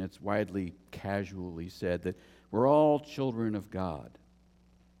 and it's widely casually said, that we're all children of God,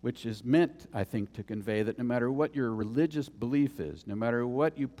 which is meant, I think, to convey that no matter what your religious belief is, no matter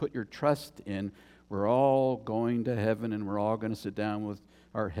what you put your trust in, we're all going to heaven, and we're all going to sit down with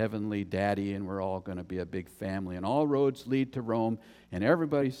our heavenly daddy, and we're all going to be a big family, and all roads lead to Rome, and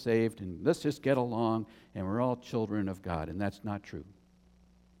everybody's saved, and let's just get along, and we're all children of God. And that's not true.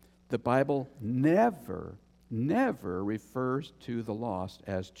 The Bible never refers to the lost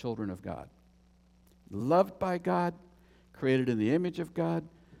as children of God. Loved by God, created in the image of God,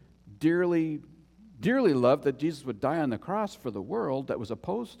 dearly loved that Jesus would die on the cross for the world that was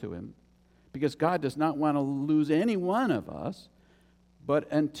opposed to him, because God does not want to lose any one of us. But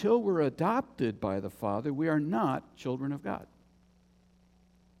until we're adopted by the Father, we are not children of God.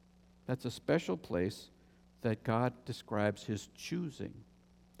 That's a special place that God describes his choosing.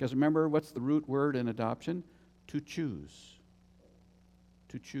 Because remember, what's the root word in adoption? To choose.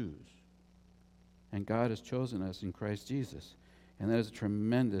 To choose. And God has chosen us in Christ Jesus. And that is a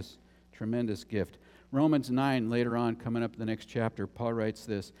tremendous, tremendous gift. Romans 9, later on, coming up in the next chapter, Paul writes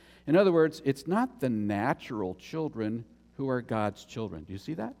this. In other words, it's not the natural children who are God's children. Do you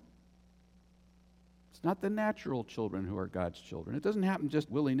see that? It's not the natural children who are God's children. It doesn't happen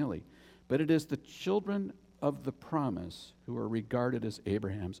just willy-nilly. But it is the children of the promise who are regarded as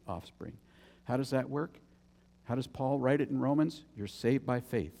Abraham's offspring. How does that work? How does Paul write it in Romans? You're saved by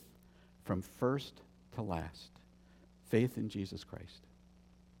faith, from first to last. Faith in Jesus Christ.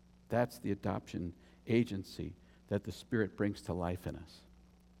 That's the adoption agency that the Spirit brings to life in us.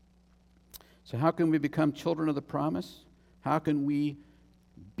 So how can we become children of the promise? How can we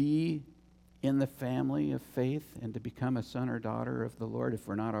be in the family of faith and to become a son or daughter of the Lord if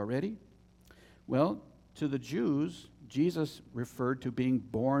we're not already? Well, to the Jews, Jesus referred to being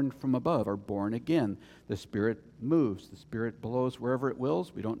born from above or born again. The Spirit moves. The Spirit blows wherever it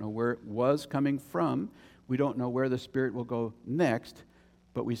wills. We don't know where it was coming from. We don't know where the Spirit will go next,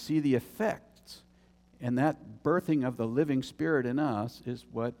 but we see the effects. And that birthing of the living Spirit in us is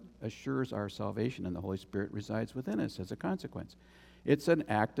what assures our salvation, and the Holy Spirit resides within us as a consequence. It's an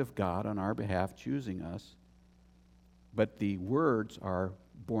act of God on our behalf choosing us, but the words are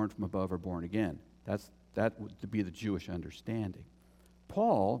born from above or born again. That would be the Jewish understanding.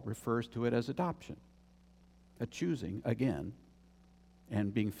 Paul refers to it as adoption, a choosing again,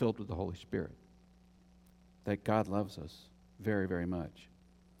 and being filled with the Holy Spirit. That God loves us very, very much.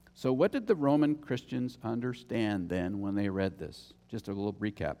 So what did the Roman Christians understand then when they read this? Just a little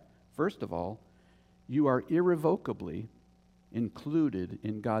recap. First of all, you are irrevocably included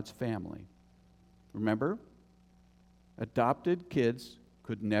in God's family. Remember, adopted kids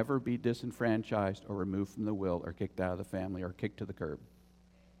could never be disenfranchised or removed from the will or kicked out of the family or kicked to the curb.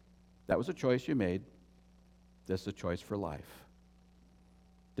 That was a choice you made. This is a choice for life.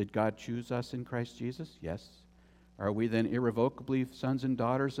 Did God choose us in Christ Jesus? Yes. Are we then irrevocably sons and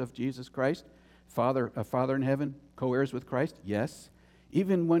daughters of Jesus Christ? A Father in heaven, co-heirs with Christ? Yes.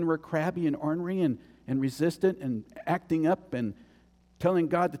 Even when we're crabby and ornery and resistant and acting up and telling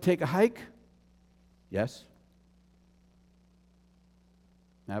God to take a hike? Yes.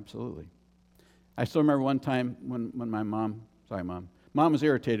 Absolutely. I still remember one time when my mom was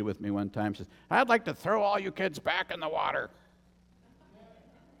irritated with me one time. She says, I'd like to throw all you kids back in the water.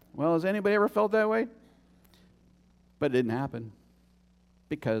 Well, has anybody ever felt that way? But it didn't happen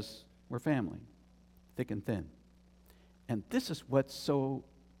because we're family, thick and thin. And this is what's so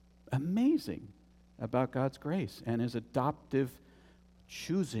amazing about God's grace and his adoptive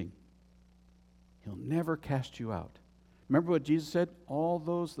choosing. He'll never cast you out. Remember what Jesus said? All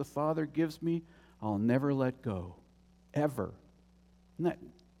those the Father gives me, I'll never let go. Ever. Isn't that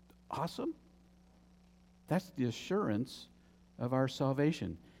awesome? That's the assurance of our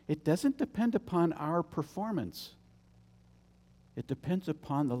salvation. It doesn't depend upon our performance. It depends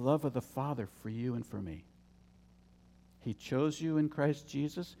upon the love of the Father for you and for me. He chose you in Christ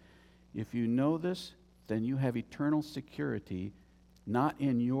Jesus. If you know this, then you have eternal security, not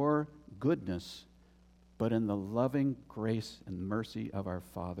in your goodness, but in the loving grace and mercy of our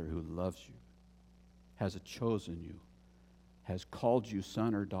Father who loves you, has chosen you, has called you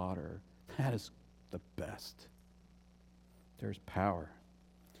son or daughter. That is the best. There's power.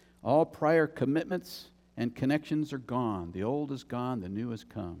 All prior commitments and connections are gone. The old is gone, the new has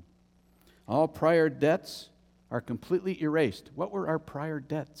come. All prior debts are completely erased. What were our prior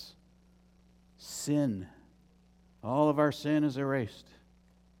debts? Sin. All of our sin is erased.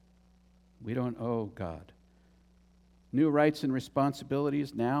 We don't owe God. New rights and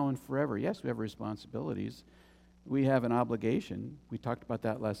responsibilities now and forever. Yes, we have responsibilities. We have an obligation. We talked about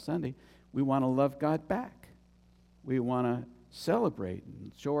that last Sunday. We want to love God back. We want to celebrate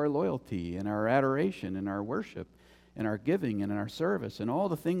and show our loyalty and our adoration and our worship and our giving and our service and all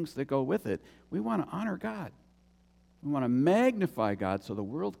the things that go with it. We want to honor God. We want to magnify God so the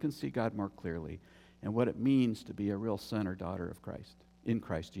world can see God more clearly and what it means to be a real son or daughter of Christ, in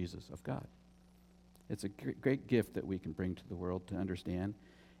Christ Jesus of God. It's a great gift that we can bring to the world to understand.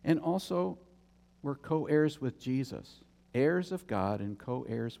 And also, we're co-heirs with Jesus, heirs of God and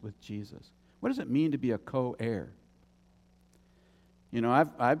co-heirs with Jesus. What does it mean to be a co-heir? You know,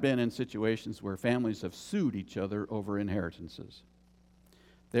 I've been in situations where families have sued each other over inheritances.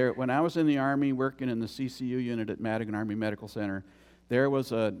 When I was in the Army working in the CCU unit at Madigan Army Medical Center, there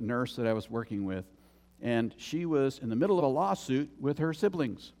was a nurse that I was working with, and she was in the middle of a lawsuit with her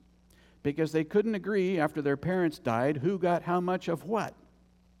siblings because they couldn't agree after their parents died who got how much of what.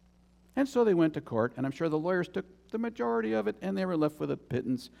 And so they went to court, and I'm sure the lawyers took the majority of it, and they were left with a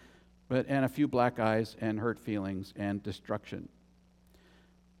pittance, and a few black eyes and hurt feelings and destruction.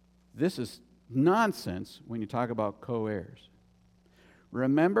 This is nonsense when you talk about co-heirs.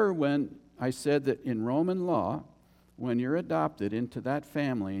 Remember when I said that in Roman law, when you're adopted into that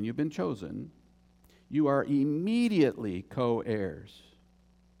family and you've been chosen, you are immediately co-heirs.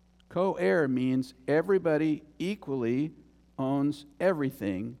 Co-heir means everybody equally owns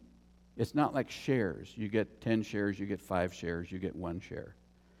everything. It's not like shares. You get 10 shares, you get 5 shares, you get 1 share.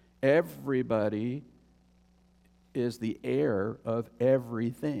 Everybody is the heir of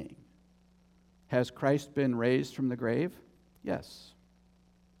everything. Has Christ been raised from the grave? Yes.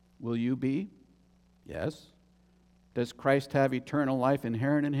 Will you be? Yes. Does Christ have eternal life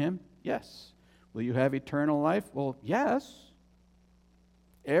inherent in him? Yes. Will you have eternal life? Well, yes.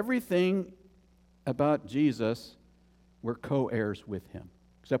 Everything about Jesus, we're co-heirs with him.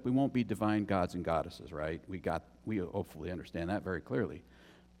 Except we won't be divine gods and goddesses, right? We hopefully understand that very clearly.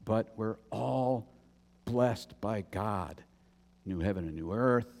 But we're all blessed by God. New heaven and new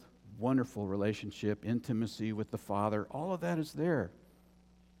earth, wonderful relationship, intimacy with the Father. All of that is there.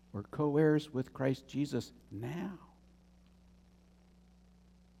 We're co-heirs with Christ Jesus now.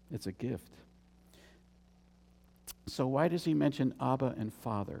 It's a gift. So why does he mention Abba and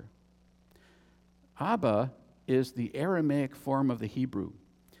Father? Abba is the Aramaic form of the Hebrew.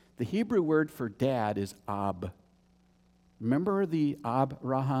 The Hebrew word for dad is Ab. Remember the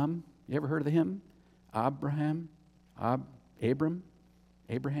Abraham? You ever heard of him? Abraham? Abraham?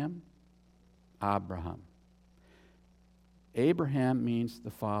 Abraham. Abraham means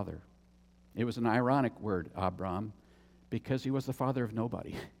the father. It was an ironic word, Abram, because he was the father of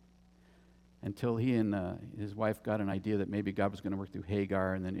nobody. Until he and his wife got an idea that maybe God was going to work through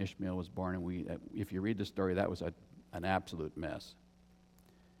Hagar, and then Ishmael was born, and if you read the story, that was an absolute mess.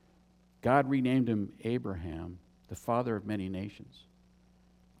 God renamed him Abraham, the father of many nations,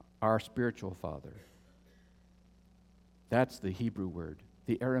 our spiritual father. That's the Hebrew word.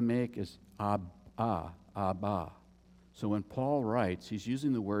 The Aramaic is Abba. So when Paul writes, he's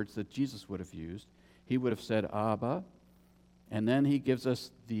using the words that Jesus would have used. He would have said Abba, and then he gives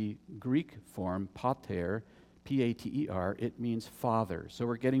us the Greek form, pater, P-A-T-E-R. It means father. So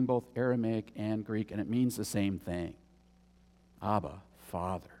we're getting both Aramaic and Greek, and it means the same thing. Abba,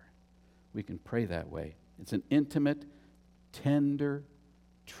 Father. We can pray that way. It's an intimate, tender,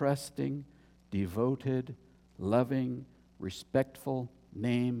 trusting, devoted, loving, respectful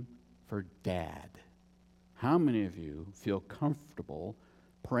name for Dad. How many of you feel comfortable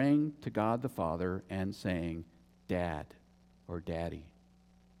praying to God the Father and saying, Dad or Daddy?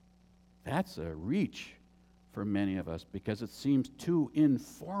 That's a reach for many of us because it seems too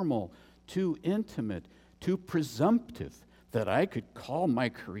informal, too intimate, too presumptive that I could call my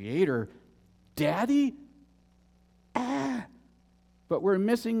Creator Daddy? But we're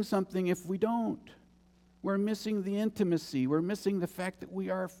missing something if we don't. We're missing the intimacy. We're missing the fact that we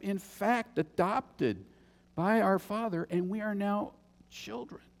are, in fact, adopted by our Father, and we are now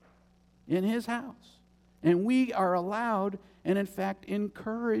children in His house. And we are allowed and, in fact,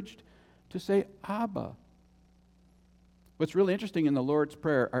 encouraged to say, Abba. What's really interesting in the Lord's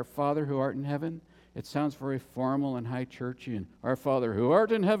Prayer, our Father who art in heaven, it sounds very formal and high churchy, and our Father who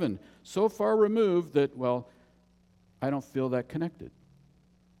art in heaven, so far removed that, well, I don't feel that connected.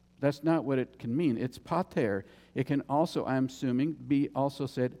 That's not what it can mean. It's pater. It can also, I'm assuming, be also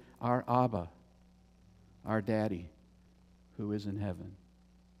said, our Abba, our Daddy, who is in heaven.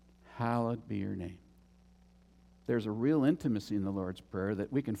 Hallowed be your name. There's a real intimacy in the Lord's Prayer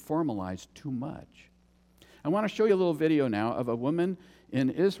that we can formalize too much. I want to show you a little video now of a woman in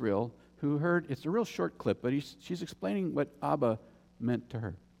Israel who heard, it's a real short clip, but she's explaining what Abba meant to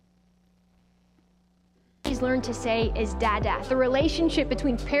her. He's learned to say is Dada. The relationship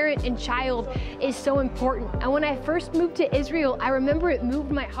between parent and child is so important. And when I first moved to Israel, I remember it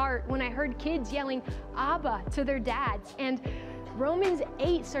moved my heart when I heard kids yelling Abba to their dads. And Romans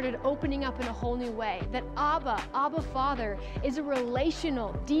 8 started opening up in a whole new way. That Abba Father, is a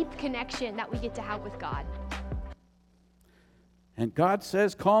relational, deep connection that we get to have with God. And God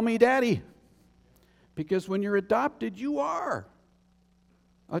says, call me Daddy. Because when you're adopted, you are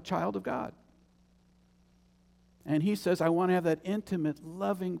a child of God. And He says, I want to have that intimate,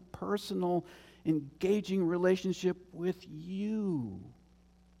 loving, personal, engaging relationship with you.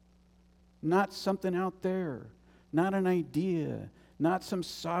 Not something out there. Not an idea. Not some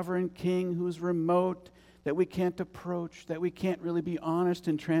sovereign king who's remote, that we can't approach, that we can't really be honest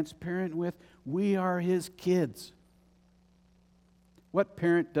and transparent with. We are His kids. What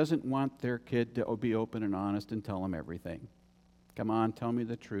parent doesn't want their kid to be open and honest and tell them everything? Come on, tell me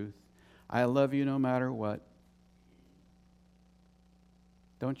the truth. I love you no matter what.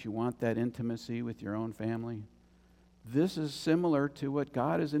 Don't you want that intimacy with your own family? This is similar to what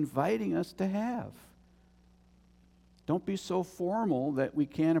God is inviting us to have. Don't be so formal that we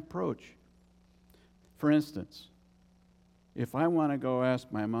can't approach. For instance, if I want to go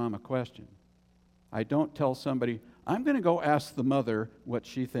ask my mom a question, I don't tell somebody, I'm going to go ask the mother what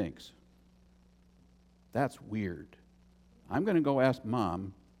she thinks. That's weird. I'm going to go ask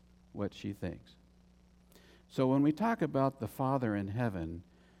Mom what she thinks. So when we talk about the Father in heaven,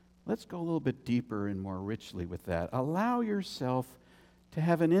 let's go a little bit deeper and more richly with that. Allow yourself to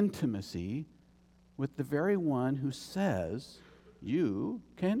have an intimacy with the very one who says, you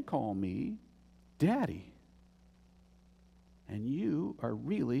can call me Daddy. And you are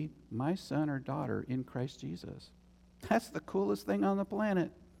really my son or daughter in Christ Jesus. That's the coolest thing on the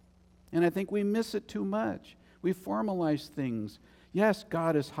planet. And I think we miss it too much. We formalize things. Yes,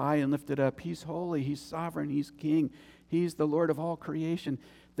 God is high and lifted up. He's holy. He's sovereign. He's king. He's the Lord of all creation.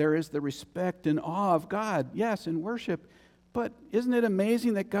 There is the respect and awe of God, yes, in worship. But isn't it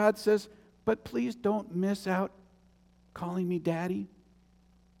amazing that God says, but please don't miss out calling me Daddy?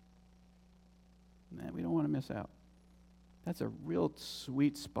 Man, we don't want to miss out. That's a real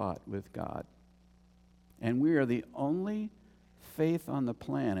sweet spot with God. And we are the only faith on the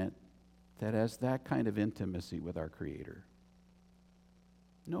planet that has that kind of intimacy with our Creator.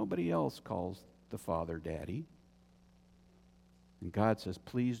 Nobody else calls the Father Daddy. And God says,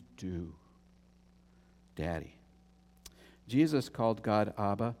 please do, Daddy. Jesus called God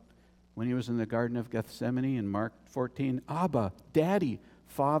Abba when He was in the Garden of Gethsemane in Mark 14. Abba, Daddy,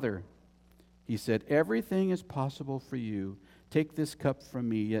 Father. He said, everything is possible for you. Take this cup from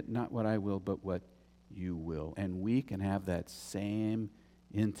me, yet not what I will, but what you will. And we can have that same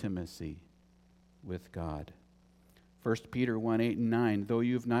intimacy with God. 1 Peter 1, 8 and 9, though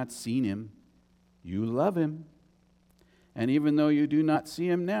you have not seen Him, you love Him. And even though you do not see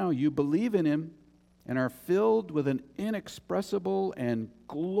Him now, you believe in Him and are filled with an inexpressible and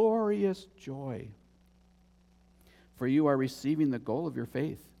glorious joy. For you are receiving the goal of your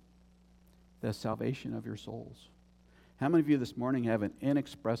faith, the salvation of your souls. How many of you this morning have an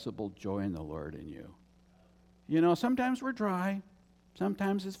inexpressible joy in the Lord in you? You know, sometimes we're dry.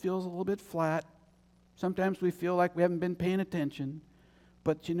 Sometimes it feels a little bit flat. Sometimes we feel like we haven't been paying attention.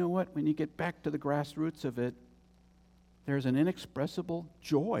 But you know what? When you get back to the grassroots of it, there's an inexpressible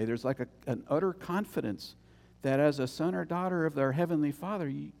joy. There's like an utter confidence that as a son or daughter of their Heavenly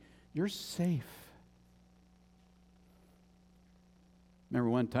Father, you're safe.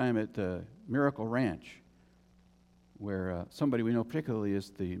 Remember one time at Miracle Ranch, where somebody we know particularly is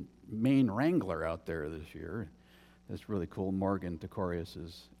the main wrangler out there this year. It's really cool. Morgan Decorius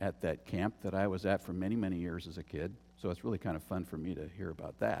is at that camp that I was at for many, many years as a kid. So it's really kind of fun for me to hear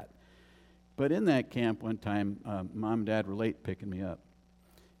about that. But in that camp one time, Mom and Dad were late picking me up.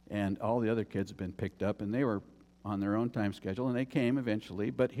 And all the other kids had been picked up, and they were on their own time schedule, and they came eventually.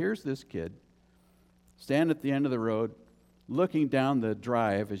 But here's this kid standing at the end of the road, looking down the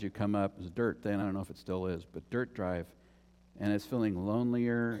drive as you come up. It was dirt then, I don't know if it still is, but dirt drive. And it's feeling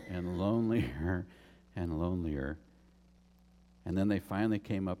lonelier and lonelier and lonelier. And then they finally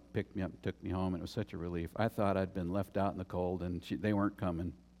came up, picked me up, and took me home, and it was such a relief. I thought I'd been left out in the cold, and they weren't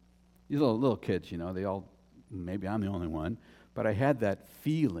coming. These little kids, you know, they all, maybe I'm the only one, but I had that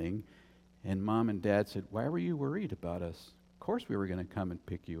feeling, and Mom and Dad said, "Why were you worried about us? Of course we were going to come and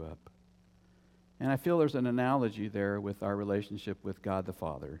pick you up." And I feel there's an analogy there with our relationship with God the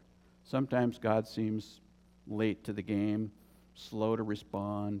Father. Sometimes God seems late to the game, slow to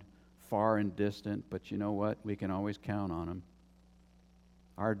respond, far and distant, but you know what? We can always count on him.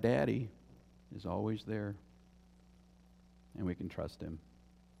 Our daddy is always there, and we can trust him.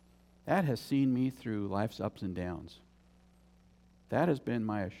 That has seen me through life's ups and downs. That has been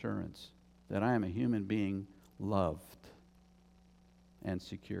my assurance that I am a human being loved and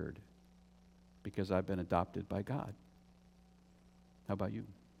secured because I've been adopted by God. How about you?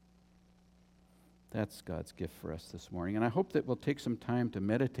 That's God's gift for us this morning. And I hope that we'll take some time to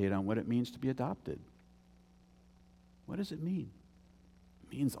meditate on what it means to be adopted. What does it mean?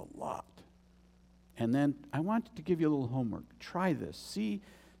 It means a lot. And then I want to give you a little homework. Try this. See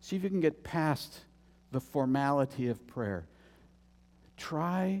if you can get past the formality of prayer.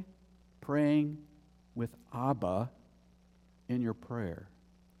 Try praying with Abba in your prayer,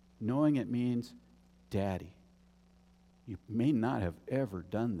 knowing it means Daddy. You may not have ever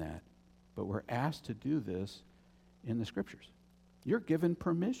done that, but we're asked to do this in the Scriptures. You're given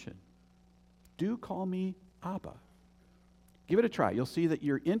permission. Do call me Abba. Give it a try. You'll see that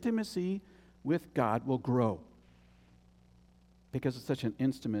your intimacy with God will grow because it's such an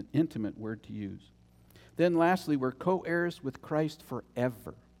intimate word to use. Then lastly, we're co-heirs with Christ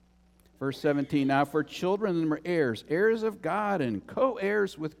forever. Verse 17, now for children we're heirs, heirs of God and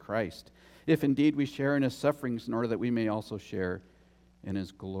co-heirs with Christ, if indeed we share in his sufferings in order that we may also share in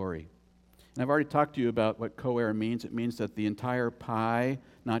his glory. And I've already talked to you about what co-heir means. It means that the entire pie,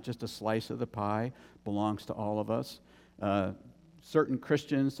 not just a slice of the pie, belongs to all of us. Certain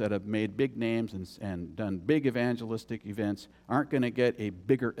Christians that have made big names and done big evangelistic events aren't going to get a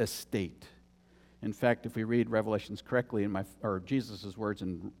bigger estate. In fact, if we read Revelations correctly, or Jesus' words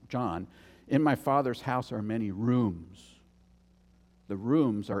in John, in my Father's house are many rooms. The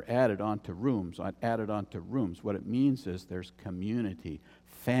rooms are added onto rooms, added onto rooms. What it means is there's community,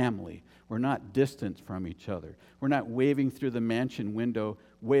 family. We're not distant from each other. We're not waving through the mansion window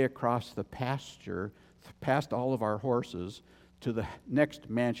way across the pasture, past all of our horses, to the next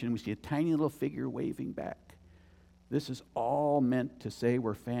mansion. We see a tiny little figure waving back. This is all meant to say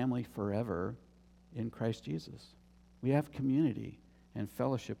we're family forever in Christ Jesus. We have community and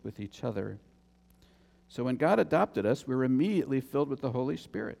fellowship with each other. So when God adopted us, we were immediately filled with the Holy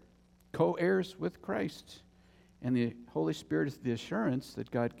Spirit, co-heirs with Christ. And the Holy Spirit is the assurance that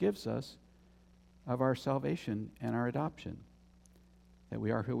God gives us of our salvation and our adoption, that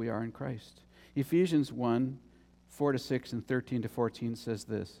we are who we are in Christ. Ephesians 1, 4-6 and 13-14 says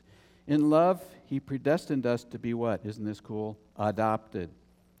this, in love, he predestined us to be what? Isn't this cool? Adopted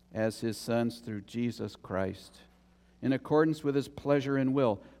as his sons through Jesus Christ, in accordance with his pleasure and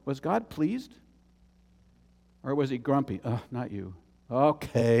will. Was God pleased? Or was he grumpy? Oh, not you.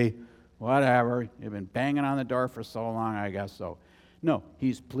 Okay, whatever. You've been banging on the door for so long, I guess so. No,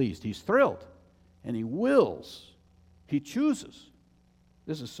 he's pleased. He's thrilled. And he wills. He chooses.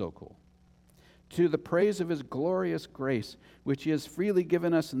 This is so cool. To the praise of his glorious grace, which he has freely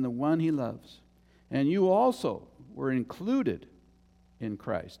given us in the one he loves. And you also were included in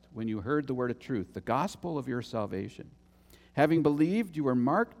Christ when you heard the word of truth, the gospel of your salvation. Having believed, you were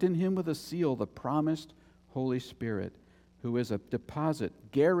marked in him with a seal, the promised Holy Spirit, who is a deposit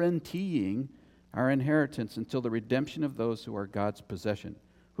guaranteeing our inheritance until the redemption of those who are God's possession.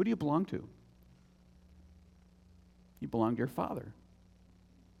 Who do you belong to? You belong to your Father.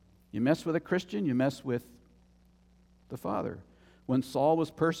 You mess with a Christian, you mess with the Father. When Saul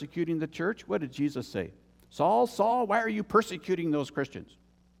was persecuting the church, what did Jesus say? Saul, Saul, why are you persecuting those Christians?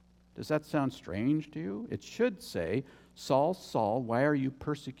 Does that sound strange to you? It should say, Saul, Saul, why are you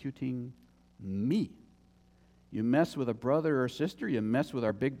persecuting me? You mess with a brother or sister, you mess with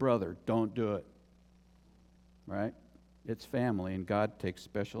our big brother. Don't do it. Right? It's family, and God takes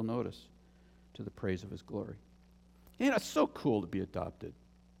special notice to the praise of his glory. You know, it's so cool to be adopted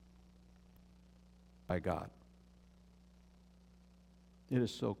by God. It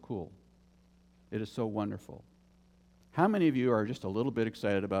is so cool. It is so wonderful. How many of you are just a little bit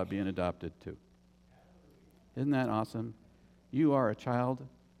excited about being adopted too? Isn't that awesome? You are a child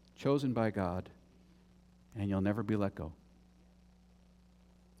chosen by God, and you'll never be let go.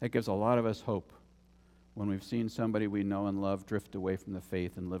 That gives a lot of us hope when we've seen somebody we know and love drift away from the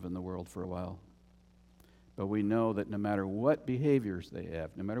faith and live in the world for a while. But we know that no matter what behaviors they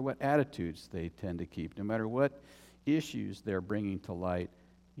have, no matter what attitudes they tend to keep, no matter what issues they're bringing to light,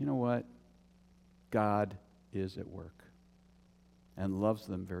 you know what? God is at work and loves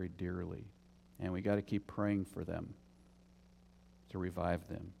them very dearly. And we got to keep praying for them to revive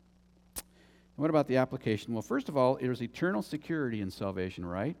them. And what about the application? Well, first of all, there's eternal security in salvation,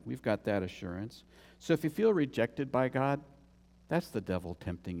 right? We've got that assurance. So if you feel rejected by God, that's the devil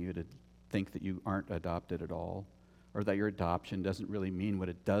tempting you to think that you aren't adopted at all, or that your adoption doesn't really mean what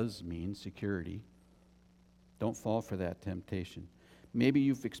it does mean, security. Don't fall for that temptation. Maybe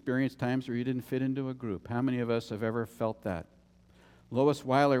you've experienced times where you didn't fit into a group. How many of us have ever felt that? Lois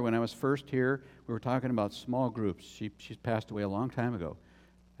Weiler, when I was first here, we were talking about small groups. She's passed away a long time ago.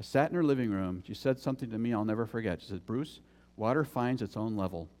 I sat in her living room. She said something to me I'll never forget. She said, Bruce, water finds its own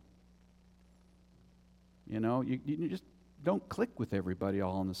level. You know, you just don't click with everybody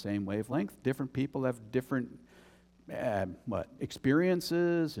all on the same wavelength. Different people have different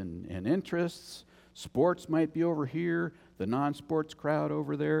experiences and interests. Sports might be over here, the non-sports crowd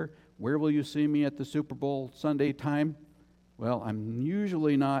over there. Where will you see me at the Super Bowl Sunday time? Well, I'm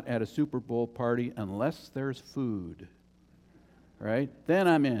usually not at a Super Bowl party unless there's food, right? Then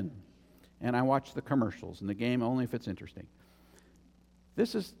I'm in, and I watch the commercials and the game only if it's interesting.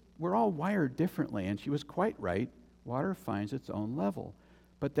 We're all wired differently, and she was quite right. Water finds its own level.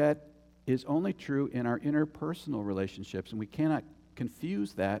 But that is only true in our interpersonal relationships, and we cannot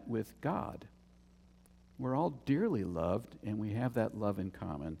confuse that with God. We're all dearly loved, and we have that love in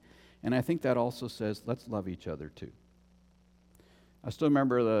common. And I think that also says, let's love each other too. I still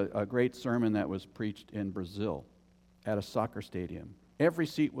remember a great sermon that was preached in Brazil at a soccer stadium. Every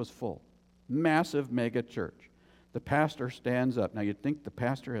seat was full. Massive mega church. The pastor stands up. Now, you'd think the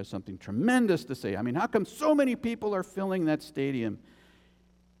pastor has something tremendous to say. I mean, how come so many people are filling that stadium?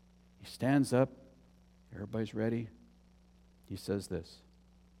 He stands up. Everybody's ready. He says this: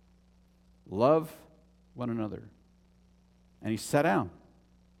 love one another. And he sat down.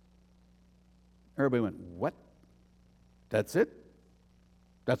 Everybody went, what? That's it?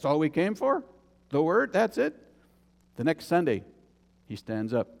 That's all we came for? The word? That's it? The next Sunday, he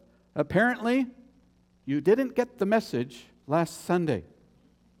stands up. Apparently, you didn't get the message last Sunday.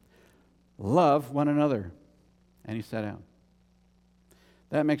 Love one another. And he sat down.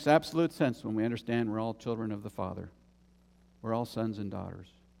 That makes absolute sense when we understand we're all children of the Father. We're all sons and daughters.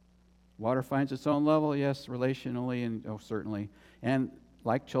 Water finds its own level, yes, relationally, and certainly. And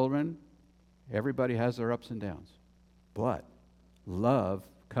like children, everybody has their ups and downs. But love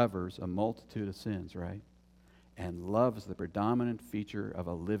covers a multitude of sins, right? And love is the predominant feature of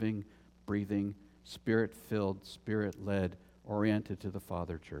a living, breathing, Spirit-filled, Spirit-led, oriented to the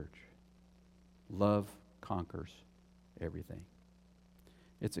Father church. Love conquers everything.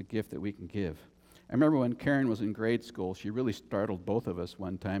 It's a gift that we can give. I remember when Karen was in grade school, she really startled both of us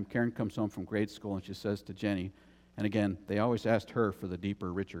one time. Karen comes home from grade school and she says to Jenny, and again, they always asked her for the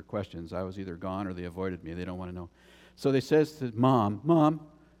deeper, richer questions. I was either gone or they avoided me. They don't want to know. So they says to Mom,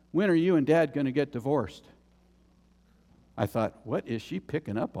 when are you and Dad going to get divorced? I thought, what is she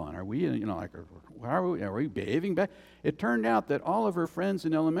picking up on? Are we, are we behaving back? It turned out that all of her friends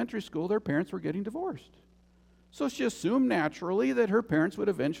in elementary school, their parents were getting divorced. So she assumed naturally that her parents would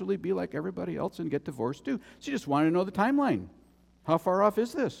eventually be like everybody else and get divorced too. She just wanted to know the timeline. How far off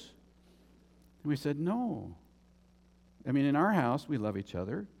is this? And we said, no. I mean, in our house, we love each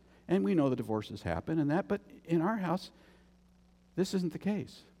other, and we know the divorces happen and that, but in our house, this isn't the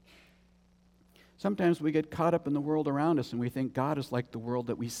case. Sometimes we get caught up in the world around us and we think God is like the world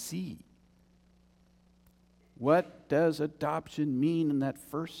that we see. What does adoption mean in that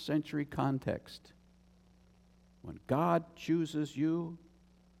first century context? When God chooses you,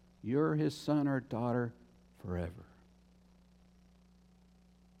 you're his son or daughter forever.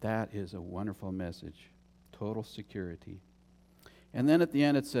 That is a wonderful message. Total security. And then at the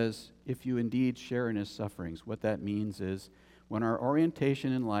end it says, if you indeed share in his sufferings. What that means is when our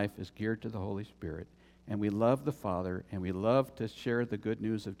orientation in life is geared to the Holy Spirit, and we love the Father, and we love to share the good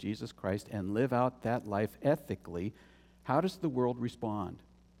news of Jesus Christ and live out that life ethically, how does the world respond?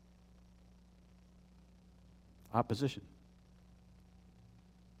 Opposition.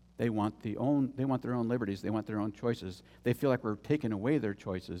 They want their own liberties. They want their own choices. They feel like we're taking away their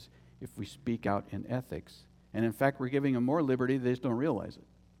choices if we speak out in ethics And in fact, we're giving them more liberty, they just don't realize it,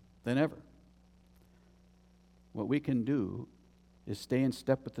 than ever. What we can do is stay in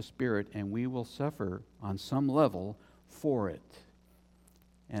step with the Spirit, and we will suffer on some level for it.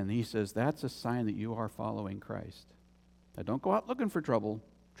 And he says that's a sign that you are following Christ. Now, don't go out looking for trouble.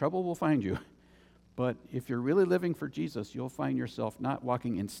 Trouble will find you. But if you're really living for Jesus, you'll find yourself not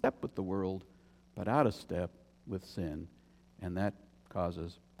walking in step with the world, but out of step with sin, and that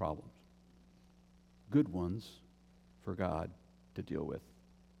causes problems. Good ones for God to deal with,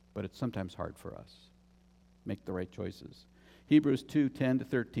 but it's sometimes hard for us. Make the right choices. Hebrews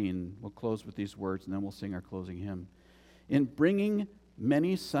 2:10-13. We'll close with these words, and then we'll sing our closing hymn. In bringing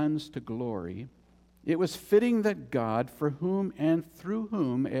many sons to glory, it was fitting that God, for whom and through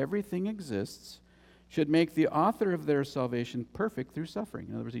whom everything exists, should make the author of their salvation perfect through suffering.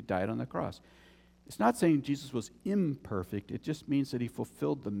 In other words, he died on the cross. It's not saying Jesus was imperfect. It just means that he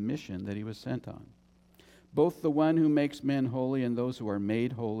fulfilled the mission that he was sent on. Both the one who makes men holy and those who are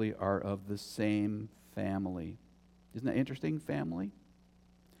made holy are of the same family. Isn't that interesting? Family.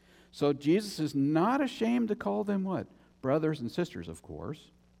 So Jesus is not ashamed to call them what? Brothers and sisters, of course.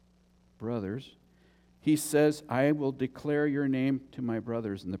 Brothers. He says, I will declare your name to my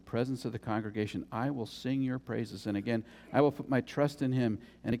brothers in the presence of the congregation. I will sing your praises. And again, I will put my trust in him.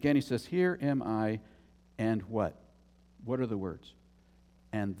 And again, he says, here am I, and what? What are the words?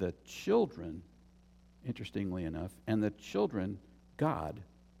 And the children, interestingly enough, and the children God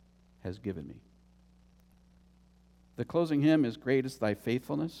has given me. The closing hymn is Great is Thy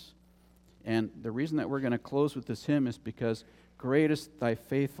Faithfulness. And the reason that we're going to close with this hymn is because great is Thy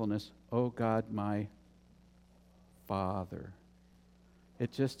faithfulness, O God, my Father.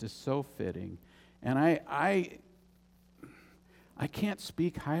 It just is so fitting. And I can't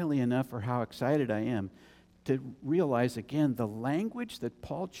speak highly enough for how excited I am to realize again the language that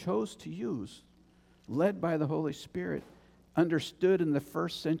Paul chose to use, led by the Holy Spirit, understood in the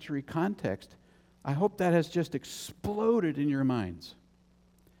first century context. I hope that has just exploded in your minds.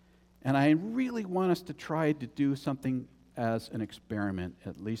 And I really want us to try to do something as an experiment,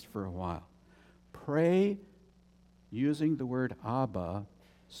 at least for a while. Pray using the word Abba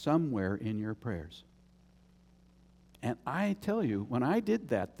somewhere in your prayers. And I tell you, when I did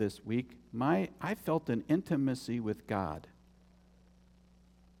that this week, I felt an intimacy with God.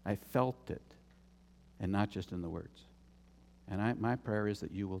 I felt it, and not just in the words. And my prayer is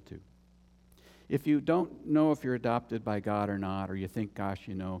that you will too. If you don't know if you're adopted by God or not, or you think, gosh,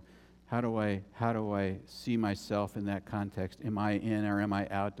 how do I see myself in that context? Am I in or am I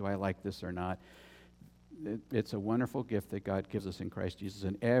out? Do I like this or not? It's a wonderful gift that God gives us in Christ Jesus,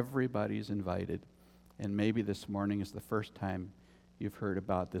 and everybody's invited. And maybe this morning is the first time you've heard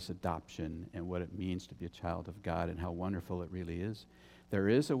about this adoption and what it means to be a child of God and how wonderful it really is. There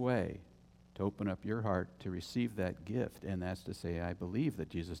is a way to open up your heart to receive that gift, and that's to say, I believe that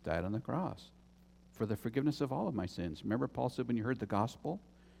Jesus died on the cross for the forgiveness of all of my sins. Remember Paul said when you heard the gospel,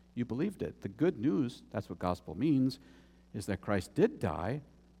 you believed it. The good news, that's what gospel means, is that Christ did die,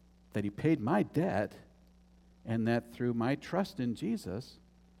 that he paid my debt, and that through my trust in Jesus,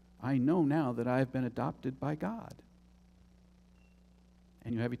 I know now that I have been adopted by God.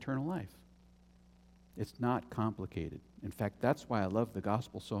 And you have eternal life. It's not complicated. In fact, that's why I love the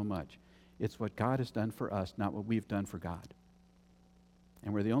gospel so much. It's what God has done for us, not what we've done for God.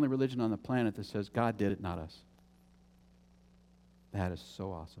 And we're the only religion on the planet that says God did it, not us. That is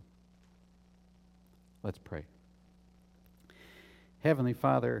so awesome. Let's pray. Heavenly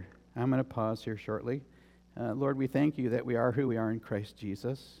Father, I'm going to pause here shortly. Lord, we thank you that we are who we are in Christ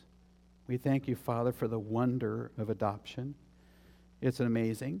Jesus. We thank you, Father, for the wonder of adoption. It's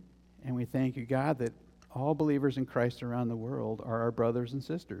amazing. And we thank you, God, that all believers in Christ around the world are our brothers and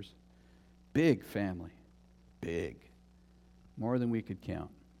sisters. Big family. Big. More than we could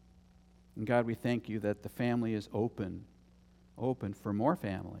count. And God, we thank you that the family is open for more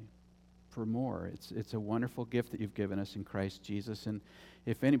family, for more. It's a wonderful gift that you've given us in Christ Jesus. And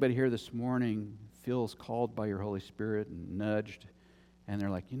if anybody here this morning feels called by your Holy Spirit and nudged, and they're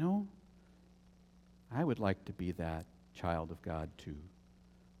like, I would like to be that child of God too.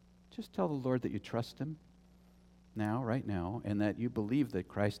 Just tell the Lord that you trust him now, right now, and that you believe that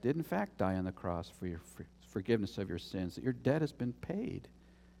Christ did in fact die on the cross for your forgiveness of your sins, that your debt has been paid,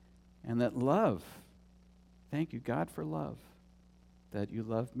 and that love, thank you, God, for love, that you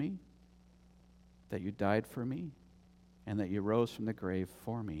love me, that you died for me, and that you rose from the grave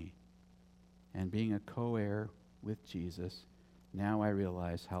for me. And being a co-heir with Jesus, now I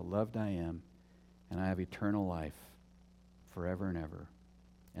realize how loved I am, and I have eternal life forever and ever,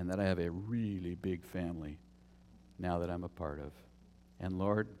 and that I have a really big family now that I'm a part of. And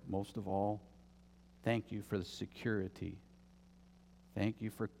Lord, most of all, Thank you for the security. Thank you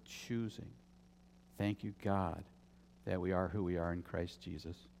for choosing. Thank you, God, that we are who we are in Christ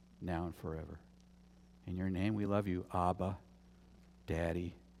Jesus, now and forever. In your name we love you, Abba,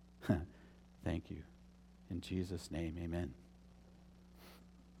 Daddy. Thank you. In Jesus' name, amen.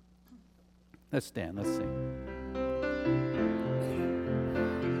 Let's stand, let's sing.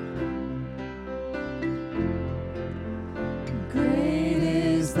 Great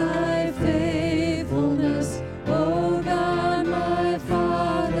is thy faithfulness, O God, my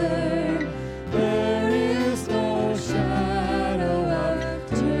Father. There is no shadow of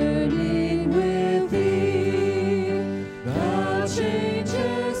turning with thee. Thou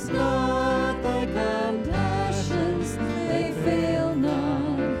changest not, thy compassions, they fail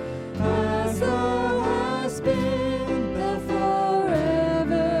not. As thou hast been, thou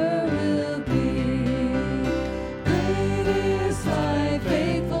forever will be. Great is thy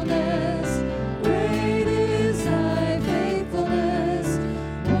faithfulness, great is thy faithfulness.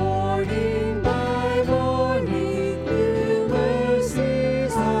 Morning by morning, new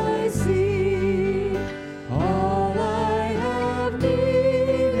mercies I see. All I have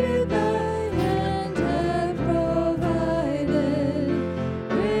needed, thy hand hath provided.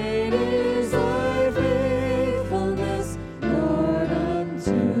 Great is thy faithfulness, Lord,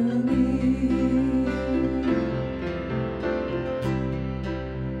 unto me.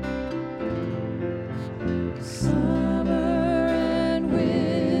 Summer and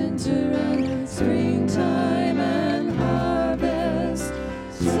winter and springtime and harvest,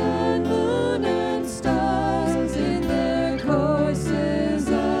 sun, moon, and stars in their courses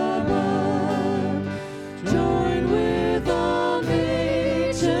above, join with all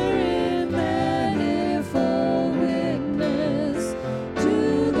nature in manifold witness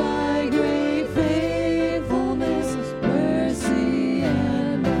to thy great faithfulness, mercy,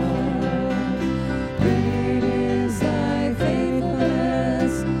 and love. Great is thy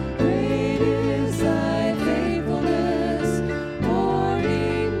faithfulness, great is thy faithfulness.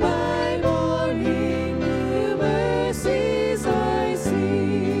 Morning by morning, new mercies I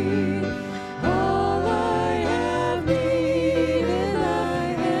see. All I have needed,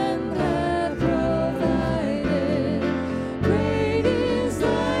 thy hand hath provided. Great is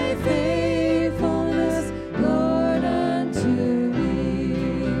thy faithfulness, Lord, unto me.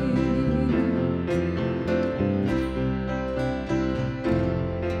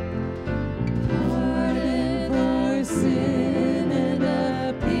 Pardon for sin and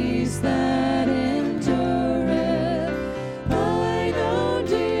a peace that endureth. Thine own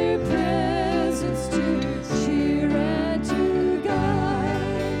dear presence to cheer and to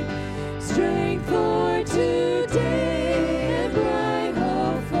guide. Strength for today and bright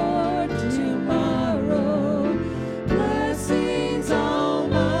hope for tomorrow. Blessings all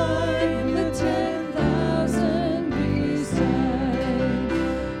mine, the 10,000 beside.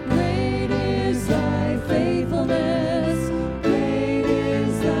 Great is thy faithfulness, great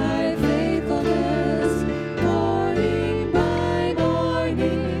is thy faithfulness. Morning by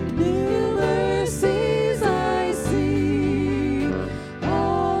morning, new mercies I see.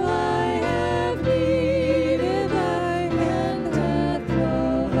 All I have needed, thy hand hath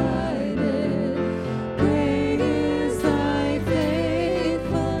provided. Great is thy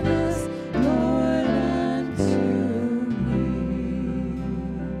faithfulness, Lord, unto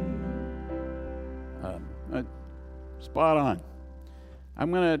me. Spot on.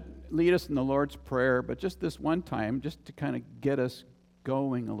 I'm going to lead us in the Lord's Prayer, but just this one time, just to kind of get us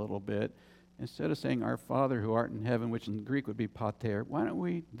going a little bit, instead of saying, Our Father who art in heaven, which in Greek would be pater, why don't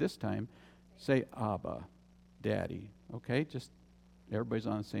we this time say Abba, Daddy, okay? Just everybody's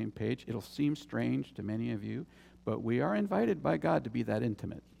on the same page. It'll seem strange to many of you, but we are invited by God to be that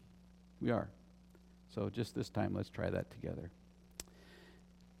intimate. We are. So just this time, let's try that together.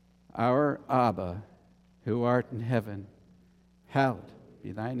 Our Abba, who art in heaven, hallowed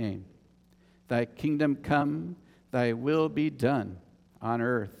be thy name. Thy kingdom come, thy will be done on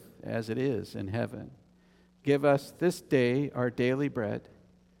earth as it is in heaven. Give us this day our daily bread,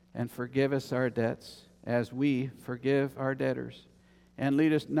 and forgive us our debts as we forgive our debtors. And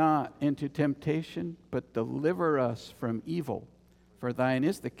lead us not into temptation, but deliver us from evil. For thine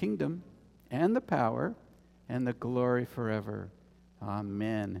is the kingdom, and the power, and the glory forever.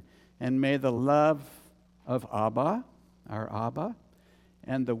 Amen. And may the love of Abba, our Abba,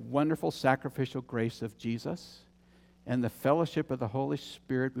 and the wonderful sacrificial grace of Jesus, and the fellowship of the Holy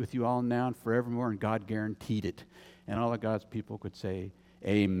Spirit with you all now and forevermore, and God guaranteed it. And all of God's people could say,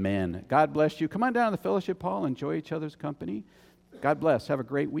 Amen. God bless you. Come on down to the fellowship hall, enjoy each other's company. God bless. Have a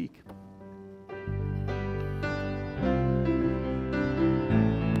great week.